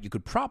about it, you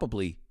could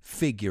probably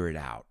figure it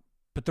out.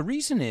 But the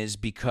reason is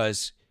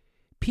because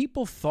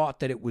people thought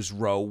that it was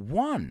row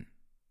 1.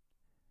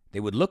 They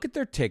would look at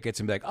their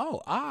tickets and be like,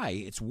 oh,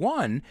 it's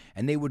 1,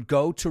 and they would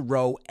go to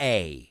row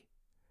A.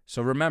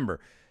 So remember,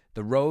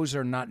 the rows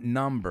are not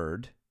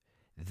numbered,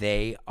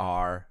 they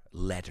are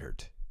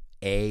lettered.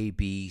 A,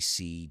 B,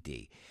 C,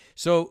 D.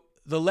 So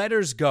the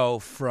letters go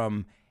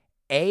from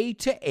A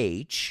to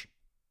H,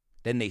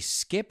 then they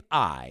skip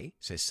I,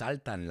 se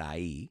saltan la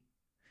I,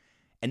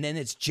 and then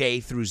it's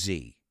J through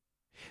Z.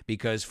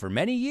 Because for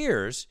many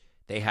years,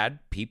 they had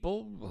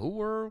people who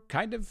were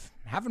kind of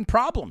having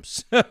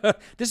problems.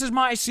 This is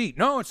my seat.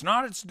 No, it's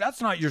not.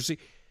 That's not your seat.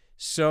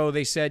 So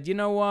they said, you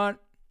know what?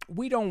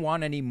 We don't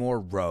want any more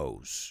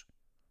rows.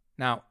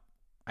 Now,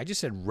 I just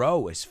said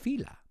row es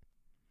fila.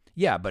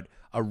 Yeah, but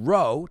a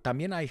row,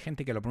 también hay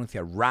gente que lo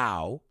pronuncia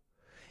row,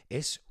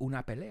 es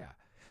una pelea.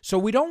 So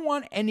we don't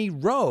want any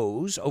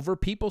rows over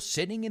people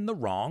sitting in the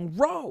wrong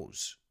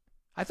rows.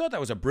 I thought that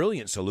was a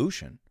brilliant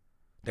solution.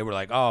 They were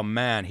like, oh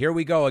man, here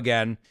we go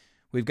again.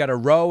 We've got a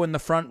row in the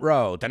front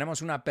row.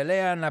 Tenemos una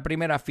pelea en la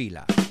primera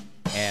fila.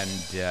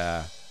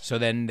 And so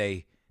then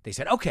they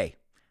said, okay,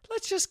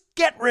 let's just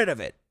get rid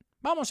of it.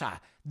 Vamos a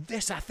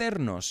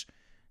deshacernos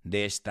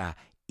de esta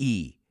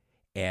I.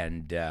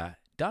 And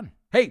done.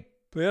 Hey,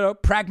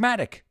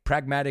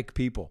 pragmatic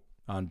people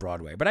on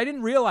Broadway. But I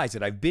didn't realize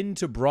it. I've been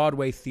to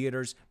Broadway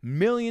theaters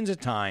millions of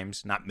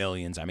times. Not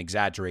millions, I'm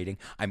exaggerating.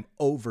 I'm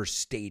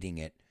overstating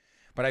it.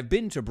 But I've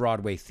been to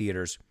Broadway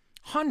theaters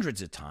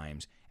hundreds of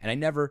times, and I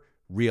never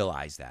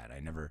realized that. I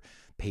never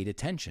paid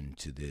attention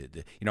to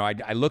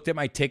I looked at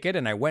my ticket,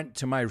 and I went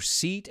to my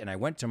seat, and I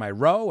went to my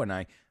row, and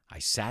I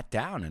sat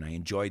down, and I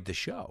enjoyed the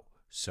show.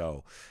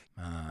 So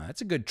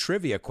that's a good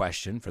trivia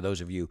question for those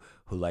of you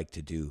who like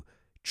to do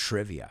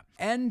trivia.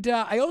 And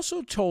I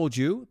also told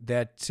you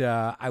that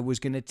I was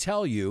going to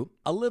tell you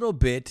a little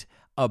bit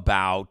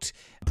about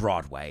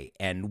Broadway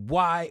and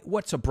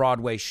what's a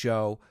Broadway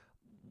show,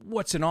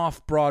 what's an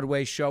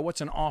off-Broadway show, what's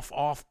an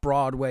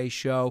off-Broadway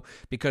show,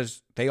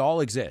 because they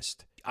all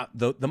exist.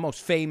 The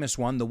most famous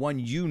one, the one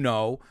you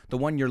know, the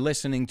one you're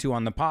listening to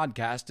on the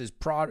podcast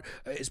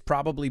is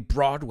probably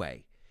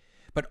Broadway.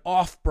 But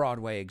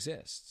off-Broadway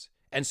exists,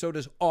 and so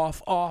does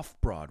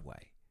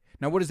off-Broadway.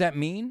 Now, what does that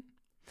mean?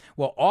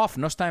 Well, off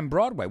no está en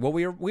Broadway. Well,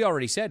 we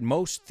already said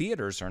most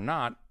theaters are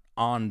not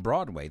on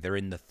Broadway. They're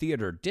in the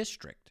theater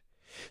district.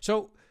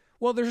 So,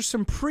 well, there's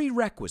some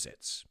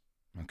prerequisites,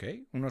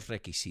 okay? Unos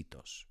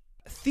requisitos.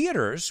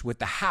 Theaters with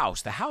the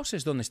house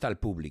es donde está el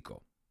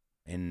público.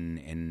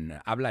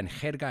 Habla en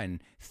jerga,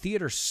 en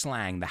theater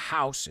slang, the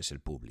house es el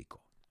público.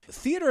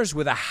 Theaters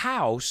with a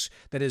house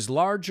that is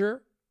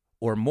larger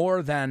or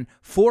more than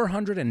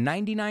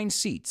 499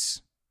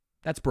 seats,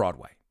 that's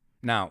Broadway.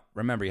 Now,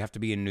 remember, you have to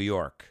be in New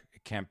York.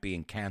 It can't be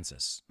in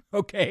Kansas.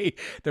 Okay?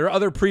 There are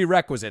other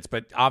prerequisites,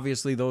 but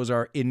obviously those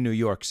are in New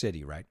York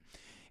City, right?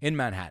 In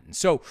Manhattan.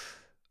 So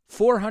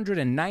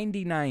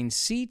 499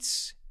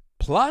 seats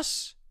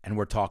plus, and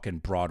we're talking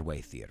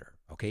Broadway theater,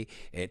 okay?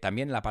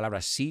 También la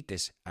palabra seat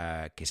es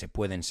que se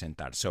pueden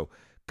sentar. So,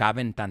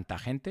 caben tanta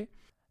gente.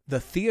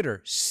 The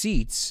theater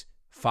seats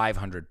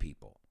 500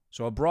 people.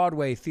 So a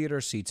Broadway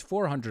theater seats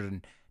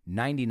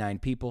 499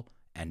 people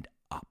and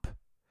up.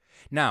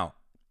 Now,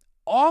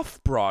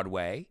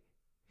 off-Broadway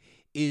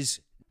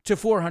is to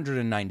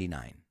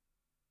 499.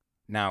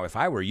 Now, if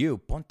I were you,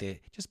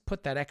 just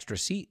put that extra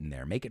seat in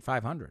there. Make it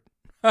 500.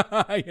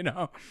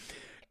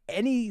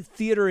 Any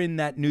theater in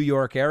that New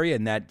York area,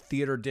 in that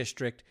theater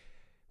district,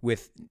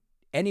 with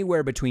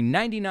anywhere between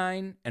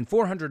 99 and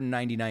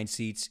 499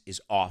 seats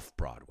is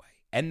off-Broadway.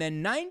 And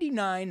then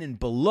 99 and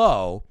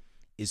below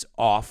is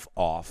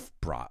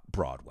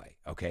off-Broadway,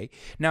 okay?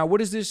 Now, what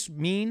does this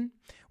mean?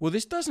 Well,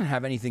 this doesn't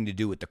have anything to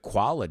do with the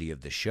quality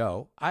of the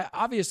show.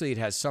 Obviously, it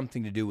has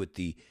something to do with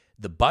the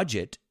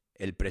budget,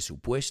 el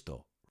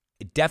presupuesto.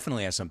 It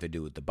definitely has something to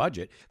do with the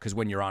budget, because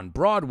when you're on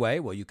Broadway,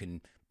 well, you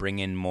can bring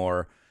in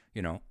more,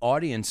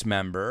 audience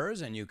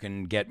members, and you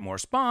can get more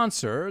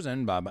sponsors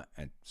and blah, blah.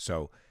 And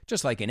so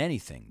just like in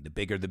anything, the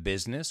bigger the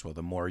business, well,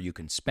 the more you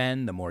can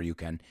spend, the more you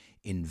can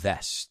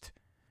invest.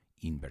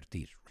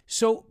 Invertir.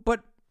 So,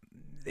 but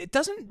it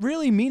doesn't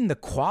really mean the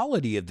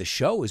quality of the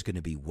show is going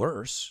to be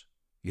worse.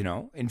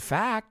 In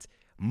fact,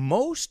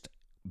 most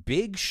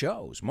big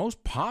shows,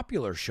 most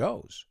popular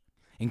shows,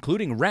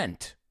 including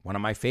Rent, one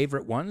of my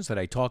favorite ones that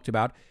I talked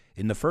about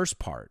in the first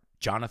part,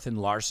 Jonathan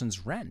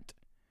Larson's Rent.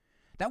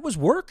 That was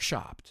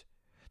workshopped.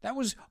 That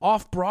was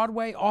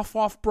off-Broadway,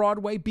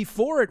 off-Broadway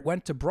before it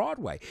went to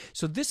Broadway.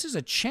 So this is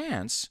a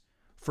chance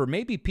for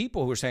maybe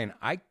people who are saying,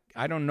 I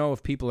don't know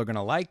if people are going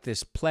to like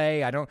this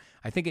play.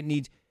 I think it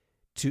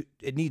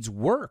needs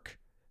work.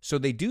 So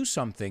they do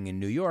something in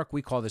New York.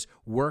 We call this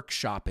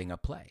workshopping a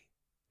play.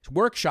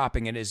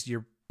 Workshopping it is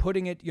you're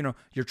putting it,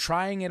 you're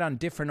trying it on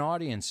different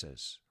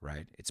audiences,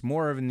 right? It's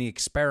more of in the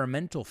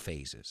experimental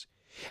phases.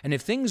 And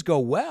if things go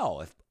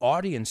well, if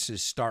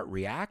audiences start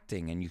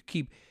reacting and you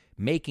keep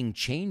making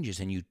changes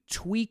and you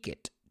tweak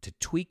it,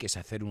 es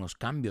hacer unos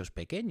cambios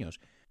pequeños,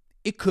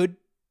 it could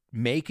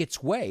make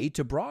its way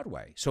to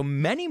Broadway. So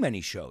many, many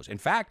shows. In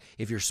fact,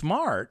 if you're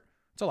smart,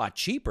 it's a lot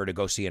cheaper to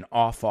go see an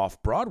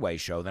off-Broadway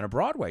show than a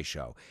Broadway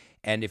show.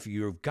 And if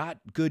you've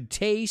got good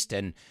taste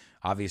and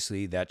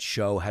obviously that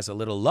show has a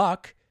little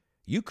luck,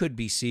 you could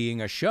be seeing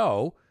a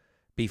show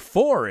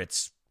before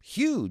it's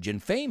huge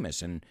and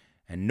famous and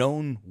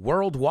known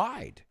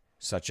worldwide,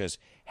 such as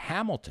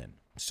Hamilton.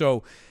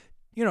 So,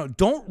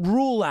 don't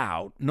rule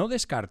out, no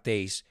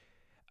descartéis,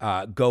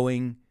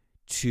 going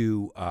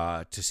to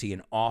see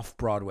an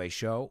off-Broadway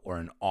show or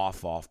an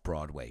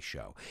off-Broadway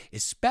show,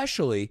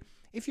 especially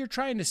if you're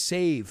trying to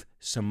save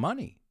some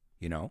money.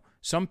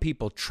 Some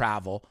people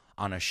travel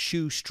on a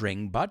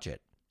shoestring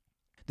budget.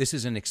 This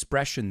is an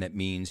expression that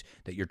means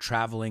that you're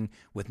traveling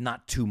with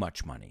not too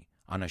much money,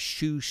 on a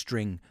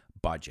shoestring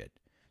budget.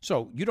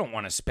 So you don't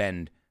want to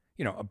spend,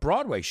 a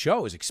Broadway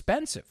show is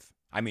expensive.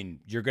 I mean,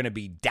 you're going to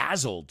be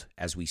dazzled,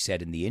 as we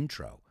said in the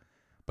intro,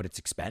 but it's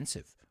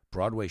expensive.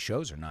 Broadway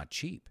shows are not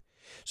cheap.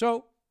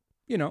 So,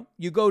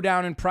 you go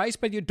down in price,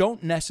 but you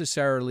don't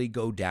necessarily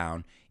go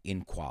down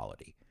in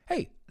quality.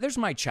 Hey, there's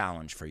my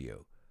challenge for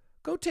you.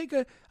 Go take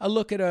a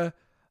look at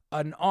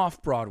an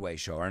off-Broadway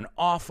show or an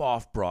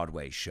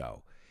off-Broadway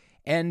show.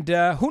 And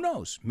who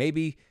knows,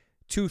 maybe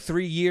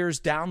 2-3 years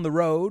down the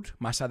road,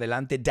 más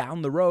adelante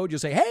down the road, you'll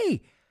say,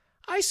 hey,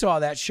 I saw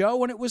that show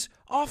when it was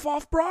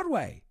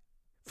off-Broadway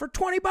for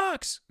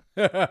 $20.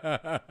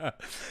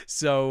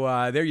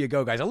 So there you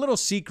go, guys. A little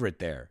secret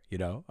there,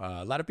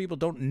 A lot of people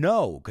don't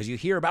know because you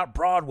hear about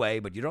Broadway,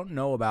 but you don't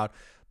know about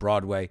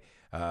Broadway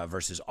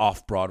versus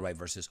off-Broadway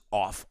versus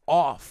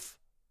off-Broadway.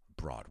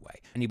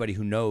 Anybody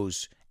who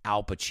knows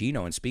Al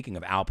Pacino, and speaking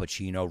of Al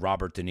Pacino,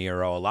 Robert De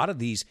Niro, a lot of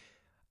these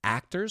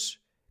actors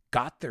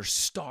got their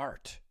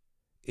start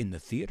in the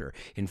theater.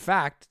 In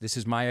fact, this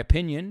is my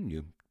opinion.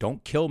 You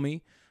don't kill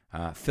me,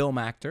 film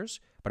actors,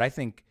 but I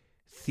think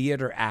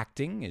theater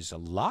acting is a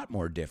lot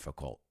more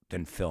difficult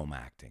than film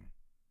acting.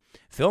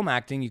 Film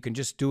acting, you can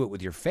just do it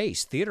with your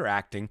face. Theater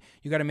acting,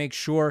 you got to make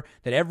sure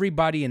that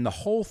everybody in the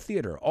whole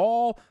theater,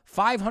 all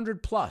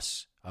 500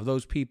 plus of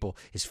those people,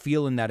 is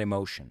feeling that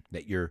emotion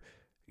that you're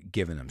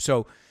giving them.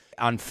 So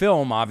on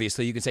film,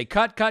 obviously, you can say,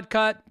 cut,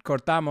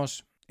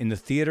 cortamos. In the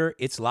theater,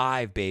 it's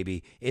live,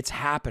 baby. It's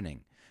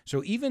happening.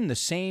 So even the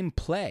same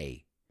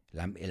play,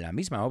 la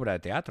misma obra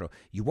de teatro,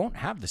 you won't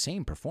have the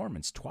same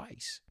performance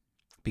twice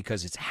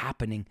because it's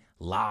happening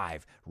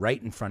live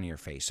right in front of your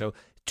face. So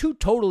two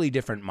totally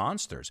different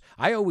monsters.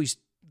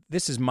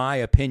 This is my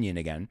opinion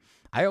again,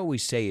 I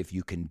always say if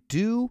you can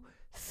do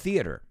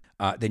theater,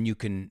 then you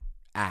can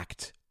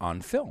act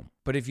on film.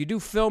 But if you do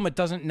film, it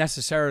doesn't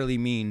necessarily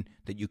mean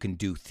that you can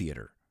do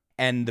theater.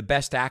 And the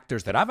best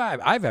actors that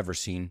I've ever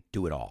seen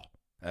do it all.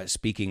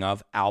 Speaking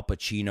of, Al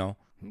Pacino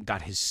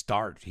got his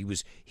start.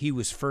 He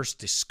was first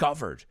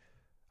discovered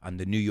on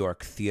the New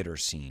York theater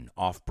scene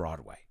off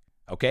Broadway.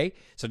 Okay?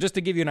 So just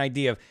to give you an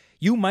idea of,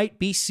 you might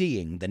be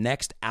seeing the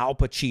next Al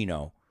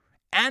Pacino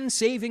and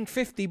saving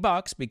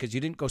 $50 because you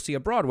didn't go see a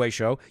Broadway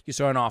show, you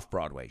saw an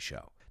off-Broadway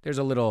show. There's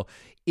a little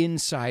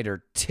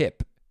insider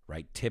tip,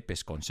 right? Tip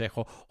es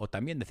consejo, o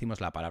también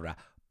decimos la palabra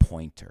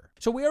pointer.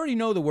 So we already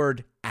know the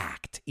word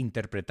act.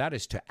 Interpretar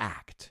is to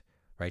act,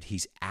 right?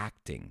 He's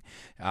acting.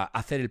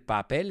 Hacer el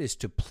papel is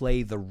to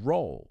play the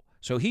role.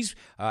 So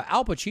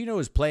Al Pacino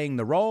is playing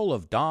the role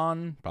of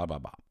Don, blah, blah,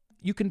 blah.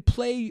 You can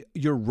play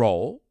your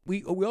role.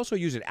 We also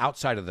use it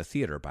outside of the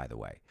theater, by the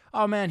way.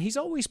 Oh, man, he's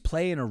always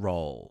playing a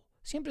role.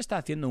 Siempre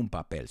está haciendo un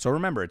papel. So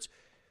remember, it's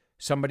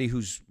somebody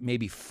who's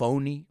maybe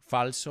phony,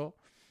 falso.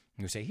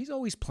 You say, he's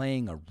always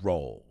playing a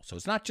role. So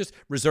it's not just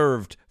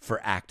reserved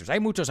for actors. Hay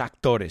muchos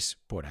actores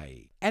por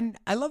ahí. And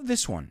I love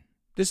this one.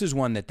 This is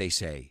one that they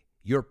say,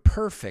 you're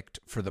perfect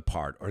for the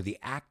part, or the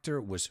actor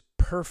was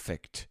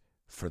perfect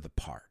for the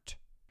part.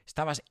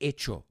 Estabas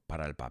hecho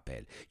para el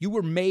papel. You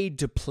were made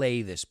to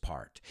play this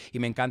part. Y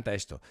me encanta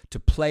esto. To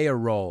play a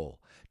role,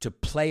 to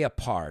play a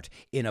part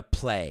in a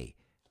play.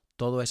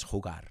 Todo es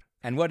jugar.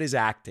 And what is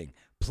acting?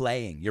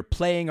 playing. You're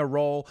playing a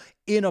role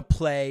in a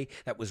play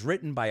that was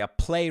written by a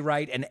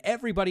playwright, and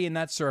everybody in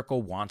that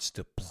circle wants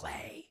to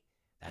play.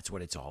 That's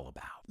what it's all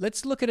about.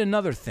 Let's look at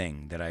another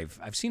thing that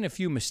I've seen a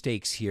few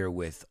mistakes here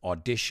with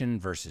audition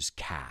versus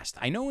cast.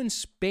 I know in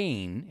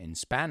Spain, in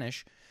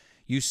Spanish,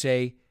 you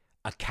say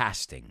a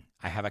casting.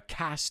 I have a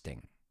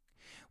casting.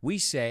 We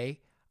say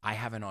I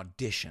have an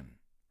audition.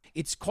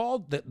 It's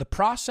called, the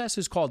process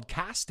is called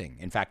casting.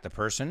 In fact, the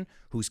person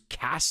who's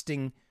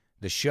casting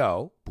the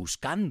show,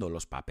 buscando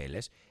los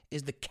papeles,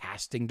 is the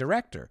casting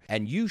director.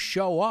 And you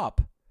show up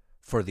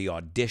for the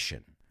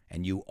audition,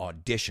 and you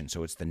audition.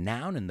 So it's the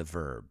noun and the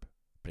verb,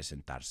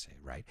 presentarse,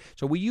 right?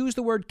 So we use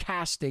the word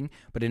casting,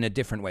 but in a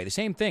different way. The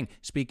same thing,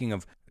 speaking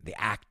of the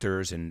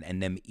actors and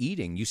them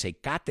eating, you say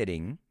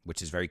catering,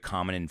 which is very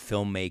common in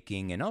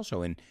filmmaking and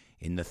also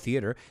in the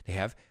theater.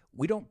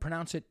 We don't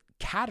pronounce it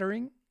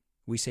catering,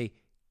 we say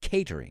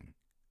catering.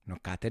 No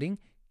catering,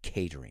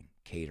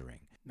 catering.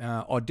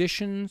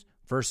 Auditions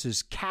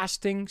versus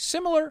casting,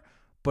 similar,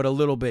 but a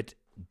little bit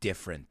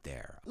different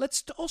there.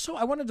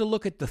 I wanted to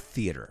look at the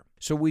theater.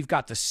 So we've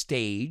got the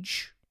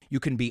stage. You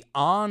can be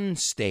on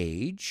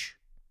stage.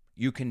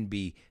 You can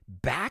be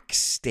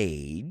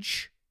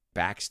backstage.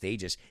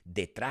 Backstage is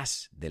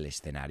detrás del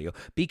escenario.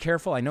 Be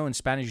careful. I know in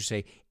Spanish you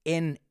say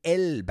en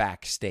el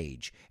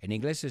backstage. In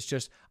English it's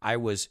just I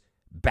was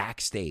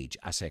backstage,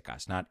 a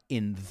secas, not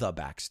in the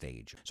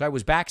backstage. So I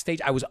was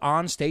backstage. I was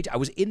on stage. I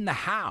was in the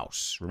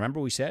house. Remember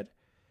we said?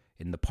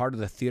 In the part of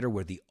the theater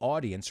where the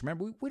audience,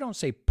 remember, we don't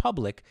say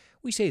public,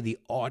 we say the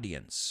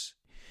audience.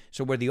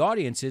 So where the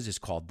audience is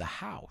called the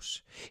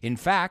house. In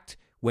fact,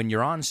 when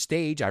you're on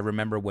stage, I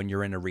remember when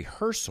you're in a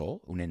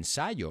rehearsal, un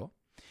ensayo,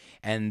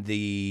 and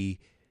the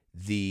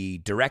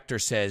director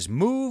says,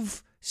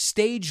 move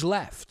stage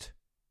left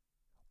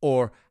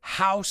or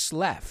house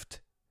left,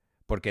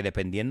 porque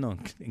dependiendo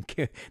en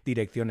qué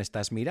dirección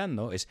estás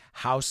mirando, es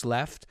house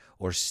left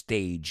or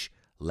stage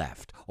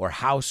left, or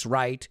house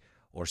right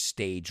or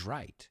stage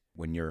right.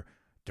 When you're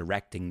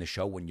directing the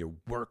show, when you're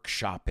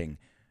workshopping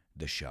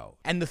the show.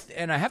 And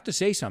I have to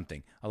say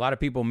something. A lot of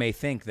people may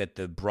think that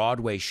the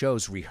Broadway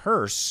shows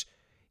rehearse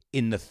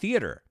in the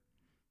theater.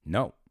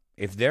 No.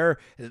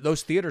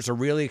 Those theaters are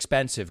really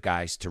expensive,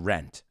 guys, to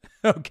rent.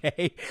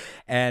 Okay?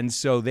 And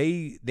so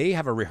they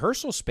have a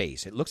rehearsal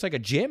space. It looks like a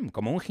gym,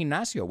 como un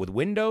gimnasio, with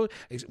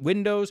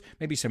windows,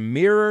 maybe some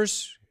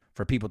mirrors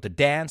for people to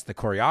dance, the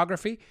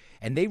choreography.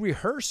 And they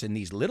rehearse in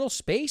these little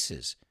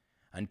spaces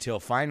until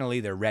finally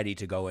they're ready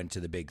to go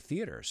into the big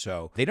theater.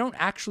 So they don't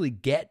actually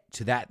get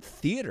to that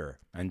theater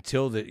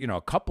until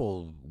a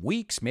couple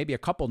weeks, maybe a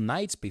couple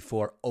nights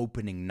before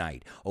opening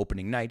night.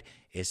 Opening night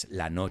is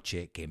la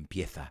noche que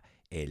empieza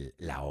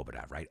la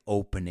obra, right?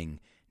 Opening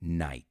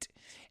night.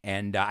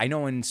 And I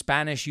know in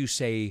Spanish you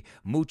say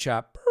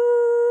mucha.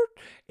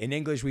 In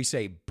English we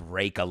say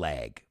break a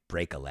leg.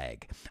 Break a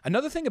leg.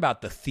 Another thing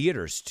about the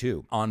theaters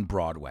too on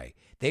Broadway,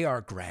 they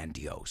are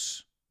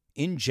grandiose.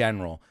 In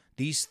general,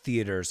 these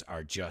theaters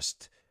are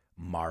just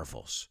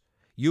marvels.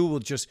 You will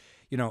just,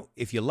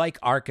 if you like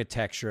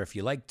architecture, if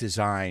you like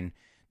design,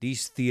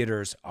 these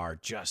theaters are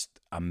just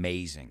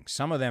amazing.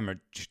 Some of them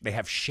they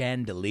have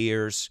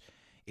chandeliers.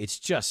 It's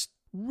just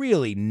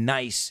really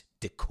nice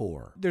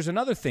decor. There's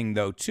another thing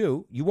though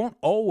too. You won't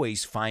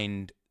always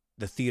find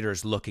the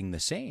theaters looking the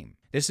same.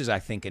 This is, I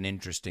think, an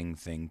interesting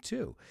thing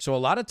too. So a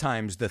lot of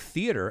times the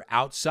theater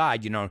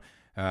outside,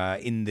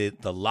 in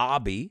the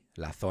lobby,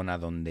 la zona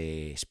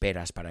donde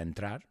esperas para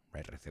entrar,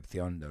 right,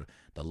 recepción,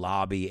 the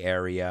lobby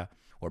area,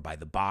 or by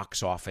the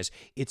box office,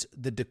 it's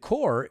the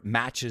decor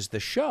matches the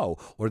show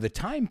or the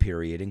time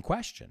period in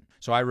question.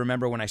 So I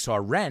remember when I saw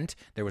Rent,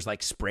 there was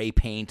like spray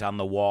paint on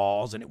the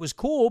walls, and it was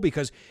cool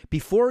because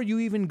before you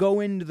even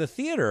go into the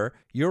theater,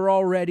 you're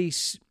already,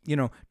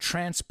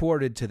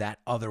 transported to that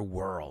other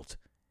world.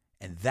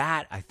 And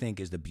that, I think,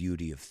 is the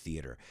beauty of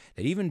theater,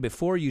 that even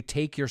before you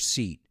take your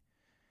seat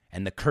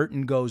and the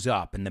curtain goes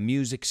up and the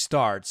music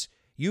starts,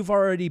 you've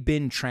already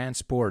been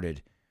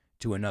transported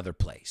to another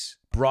place.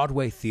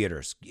 Broadway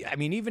theaters. I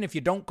mean, even if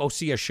you don't go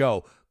see a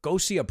show, go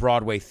see a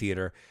Broadway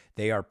theater.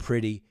 They are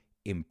pretty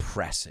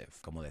impressive,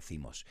 como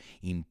decimos,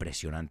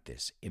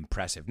 impresionantes,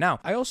 impressive. Now,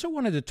 I also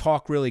wanted to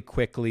talk really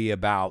quickly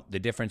about the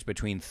difference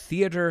between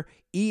theater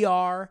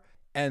ER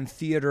and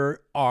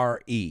theater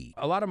RE.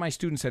 A lot of my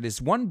students said,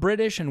 is one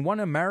British and one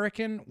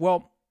American?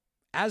 Well,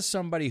 as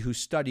somebody who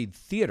studied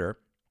theater,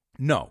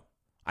 no.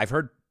 I've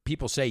heard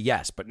people say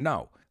yes, but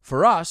no.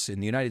 For us in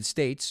the United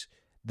States,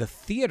 the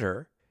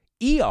theater,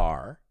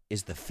 ER,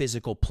 is the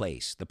physical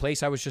place. The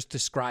place I was just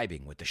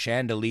describing with the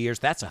chandeliers,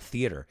 that's a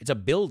theater. It's a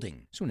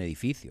building. Es un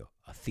edificio,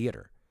 a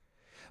theater.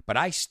 But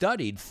I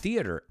studied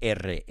theater,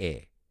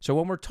 RE. So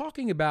when we're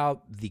talking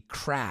about the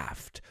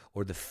craft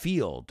or the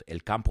field, el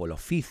campo, el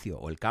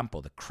oficio, o el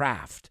campo, the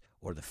craft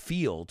or the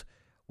field,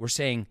 we're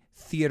saying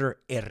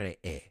theater RE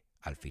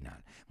al final.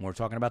 When we're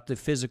talking about the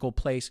physical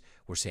place,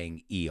 we're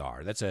saying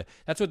ER.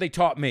 That's what they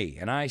taught me,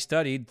 and I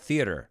studied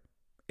theater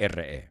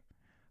RE.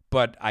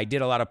 But I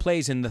did a lot of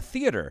plays in the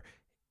theater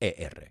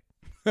ER.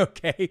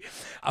 Okay,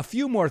 a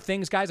few more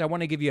things, guys. I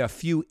want to give you a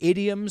few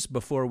idioms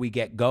before we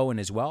get going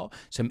as well.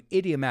 Some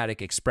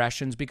idiomatic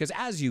expressions, because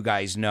as you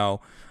guys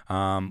know,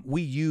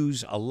 we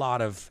use a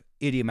lot of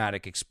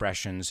idiomatic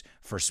expressions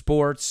for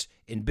sports,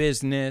 in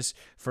business,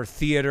 for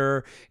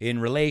theater, in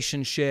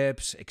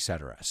relationships,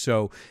 etc.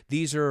 So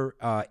these are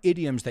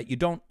idioms that you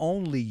don't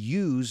only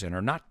use and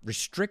are not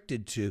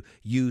restricted to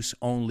use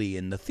only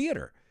in the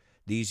theater.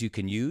 These you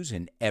can use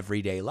in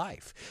everyday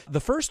life. The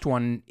first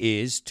one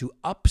is to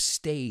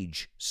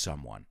upstage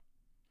someone.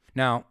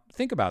 Now,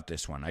 think about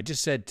this one. I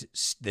just said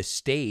the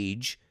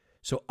stage.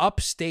 So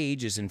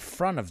upstage is in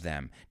front of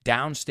them.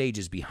 Downstage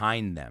is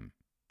behind them.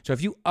 So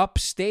if you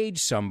upstage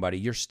somebody,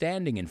 you're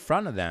standing in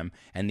front of them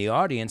and the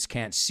audience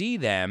can't see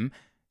them,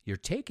 you're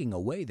taking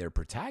away their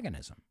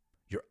protagonism.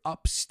 You're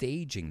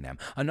upstaging them.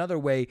 Another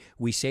way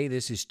we say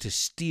this is to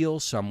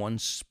steal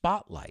someone's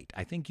spotlight.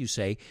 I think you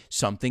say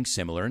something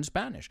similar in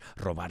Spanish.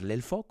 Robarle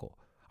el foco.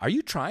 Are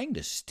you trying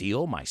to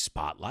steal my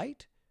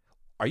spotlight?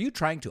 Are you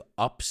trying to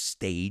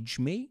upstage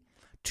me?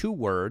 Two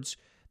words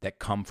that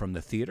come from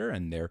the theater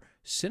and they're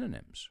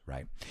synonyms,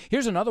 right?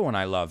 Here's another one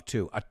I love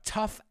too. A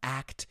tough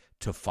act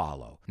to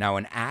follow. Now,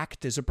 an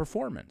act is a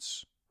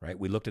performance. Right?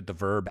 We looked at the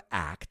verb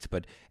act,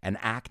 but an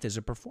act is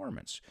a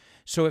performance.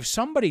 So if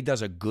somebody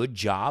does a good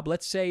job,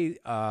 let's say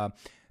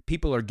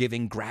people are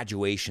giving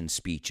graduation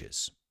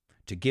speeches,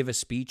 to give a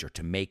speech or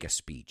to make a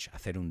speech,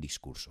 hacer un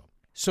discurso.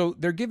 So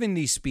they're giving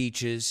these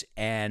speeches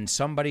and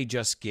somebody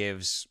just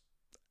gives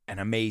an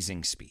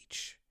amazing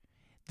speech.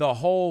 The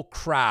whole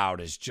crowd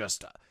is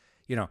just,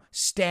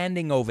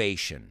 standing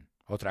ovation.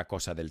 Otra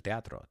cosa del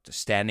teatro. The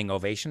standing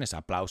ovation is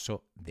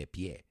aplauso de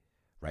pie,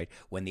 right?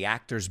 When the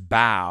actors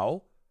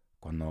bow,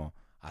 cuando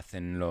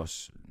hacen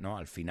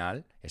al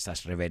final,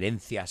 esas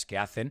reverencias que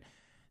hacen,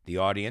 the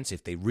audience,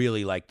 if they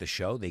really like the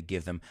show, they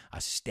give them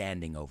a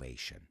standing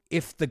ovation.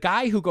 If the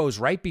guy who goes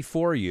right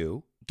before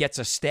you gets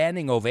a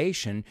standing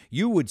ovation,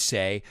 you would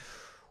say,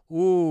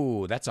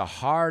 ooh, that's a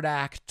hard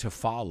act to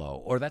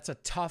follow, or that's a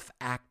tough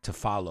act to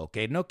follow,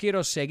 que no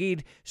quiero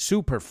seguir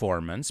su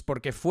performance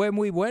porque fue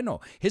muy bueno.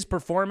 His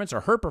performance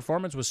or her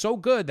performance was so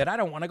good that I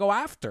don't want to go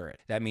after it.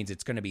 That means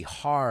it's going to be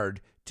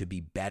hard to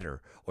be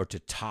better or to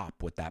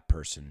top what that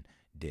person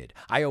did.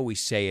 I always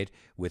say it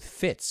with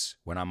Fitz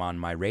when I'm on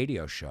my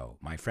radio show.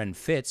 My friend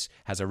Fitz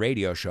has a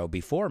radio show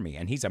before me,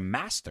 and he's a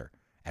master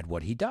at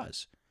what he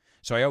does.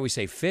 So I always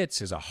say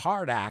Fitz is a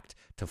hard act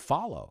to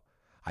follow.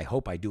 I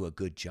hope I do a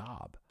good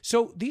job.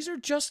 So these are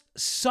just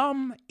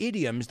some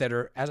idioms that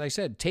are, as I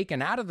said,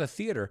 taken out of the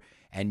theater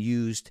and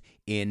used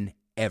in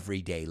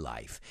everyday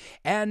life.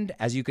 And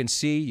as you can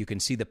see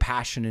the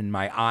passion in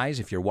my eyes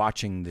if you're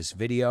watching this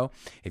video.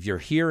 If you're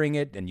hearing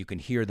it, and you can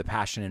hear the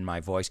passion in my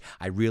voice,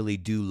 I really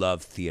do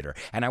love theater.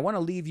 And I want to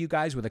leave you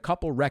guys with a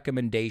couple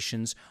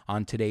recommendations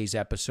on today's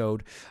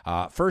episode.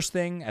 First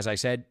thing, as I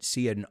said,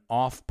 see an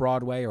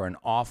off-Broadway or an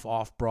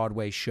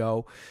off-Broadway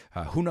show.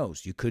 Who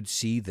knows? You could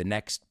see the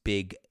next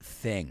big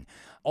thing.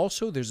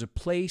 Also, there's a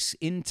place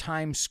in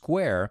Times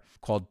Square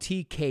called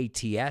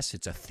TKTS.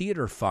 It's a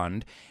theater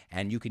fund,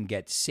 and you can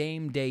get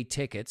same-day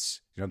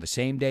tickets, the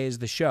same day as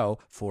the show,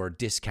 for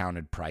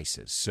discounted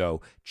prices. So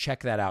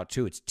check that out,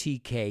 too. It's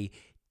TKTS.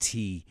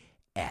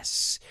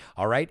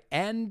 All right?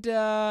 And,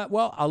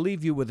 I'll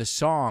leave you with a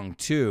song,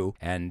 too.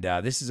 And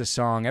this is a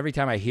song, every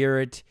time I hear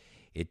it,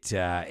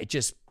 it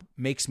just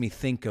makes me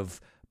think of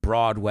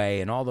Broadway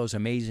and all those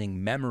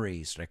amazing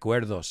memories,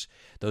 recuerdos,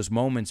 those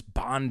moments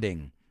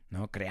bonding,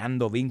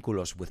 creando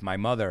vínculos with my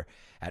mother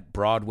at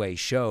Broadway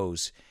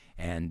shows.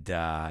 And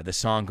the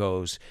song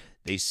goes,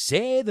 they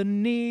say the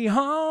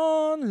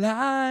neon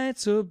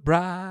lights are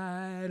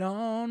bright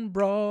on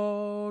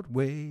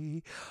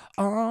Broadway,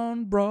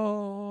 on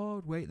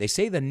Broadway. They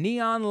say the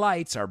neon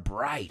lights are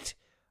bright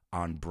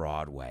on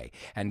Broadway.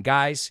 And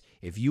guys,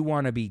 if you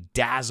want to be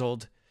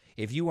dazzled,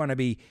 if you want to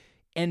be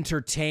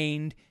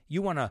entertained,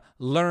 you want to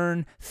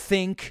learn,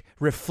 think,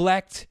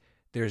 reflect,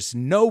 there's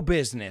no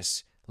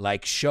business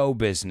like show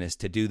business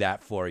to do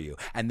that for you.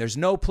 And there's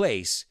no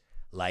place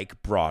like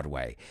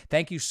Broadway.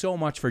 Thank you so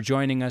much for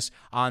joining us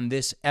on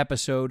this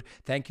episode.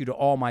 Thank you to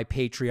all my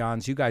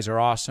Patreons. You guys are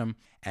awesome.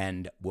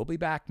 And we'll be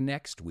back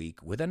next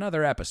week with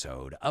another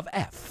episode of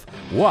FYI.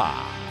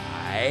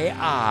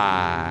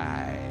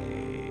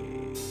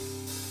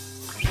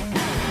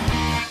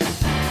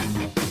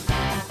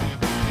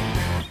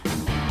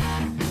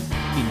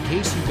 In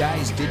case you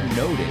guys didn't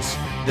notice,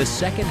 the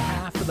second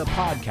half of the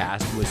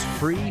podcast was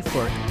free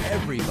for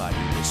everybody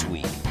this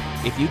week.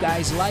 If you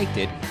guys liked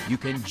it, you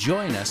can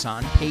join us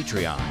on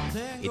Patreon.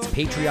 It's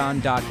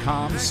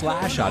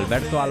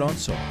patreon.com/Alberto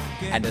Alonso.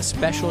 And a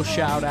special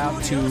shout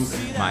out to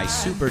my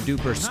super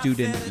duper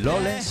student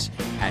Loles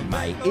and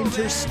my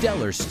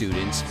interstellar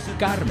students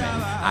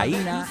Carmen,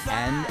 Aina,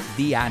 and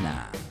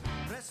Diana.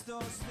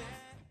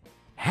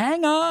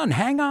 Hang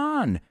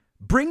on.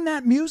 Bring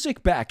that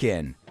music back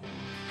in.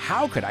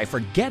 How could I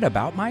forget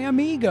about my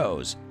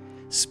amigos?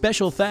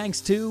 Special thanks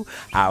to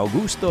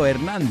Augusto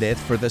Hernandez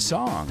for the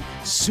song,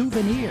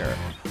 Souvenir.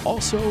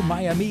 Also,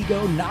 my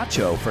amigo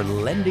Nacho for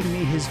lending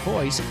me his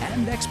voice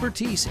and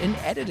expertise in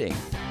editing.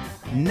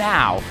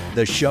 Now,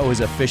 the show is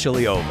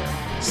officially over.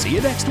 See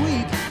you next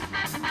week.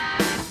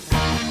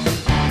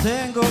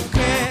 Tengo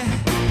que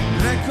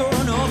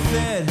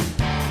reconocer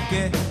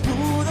que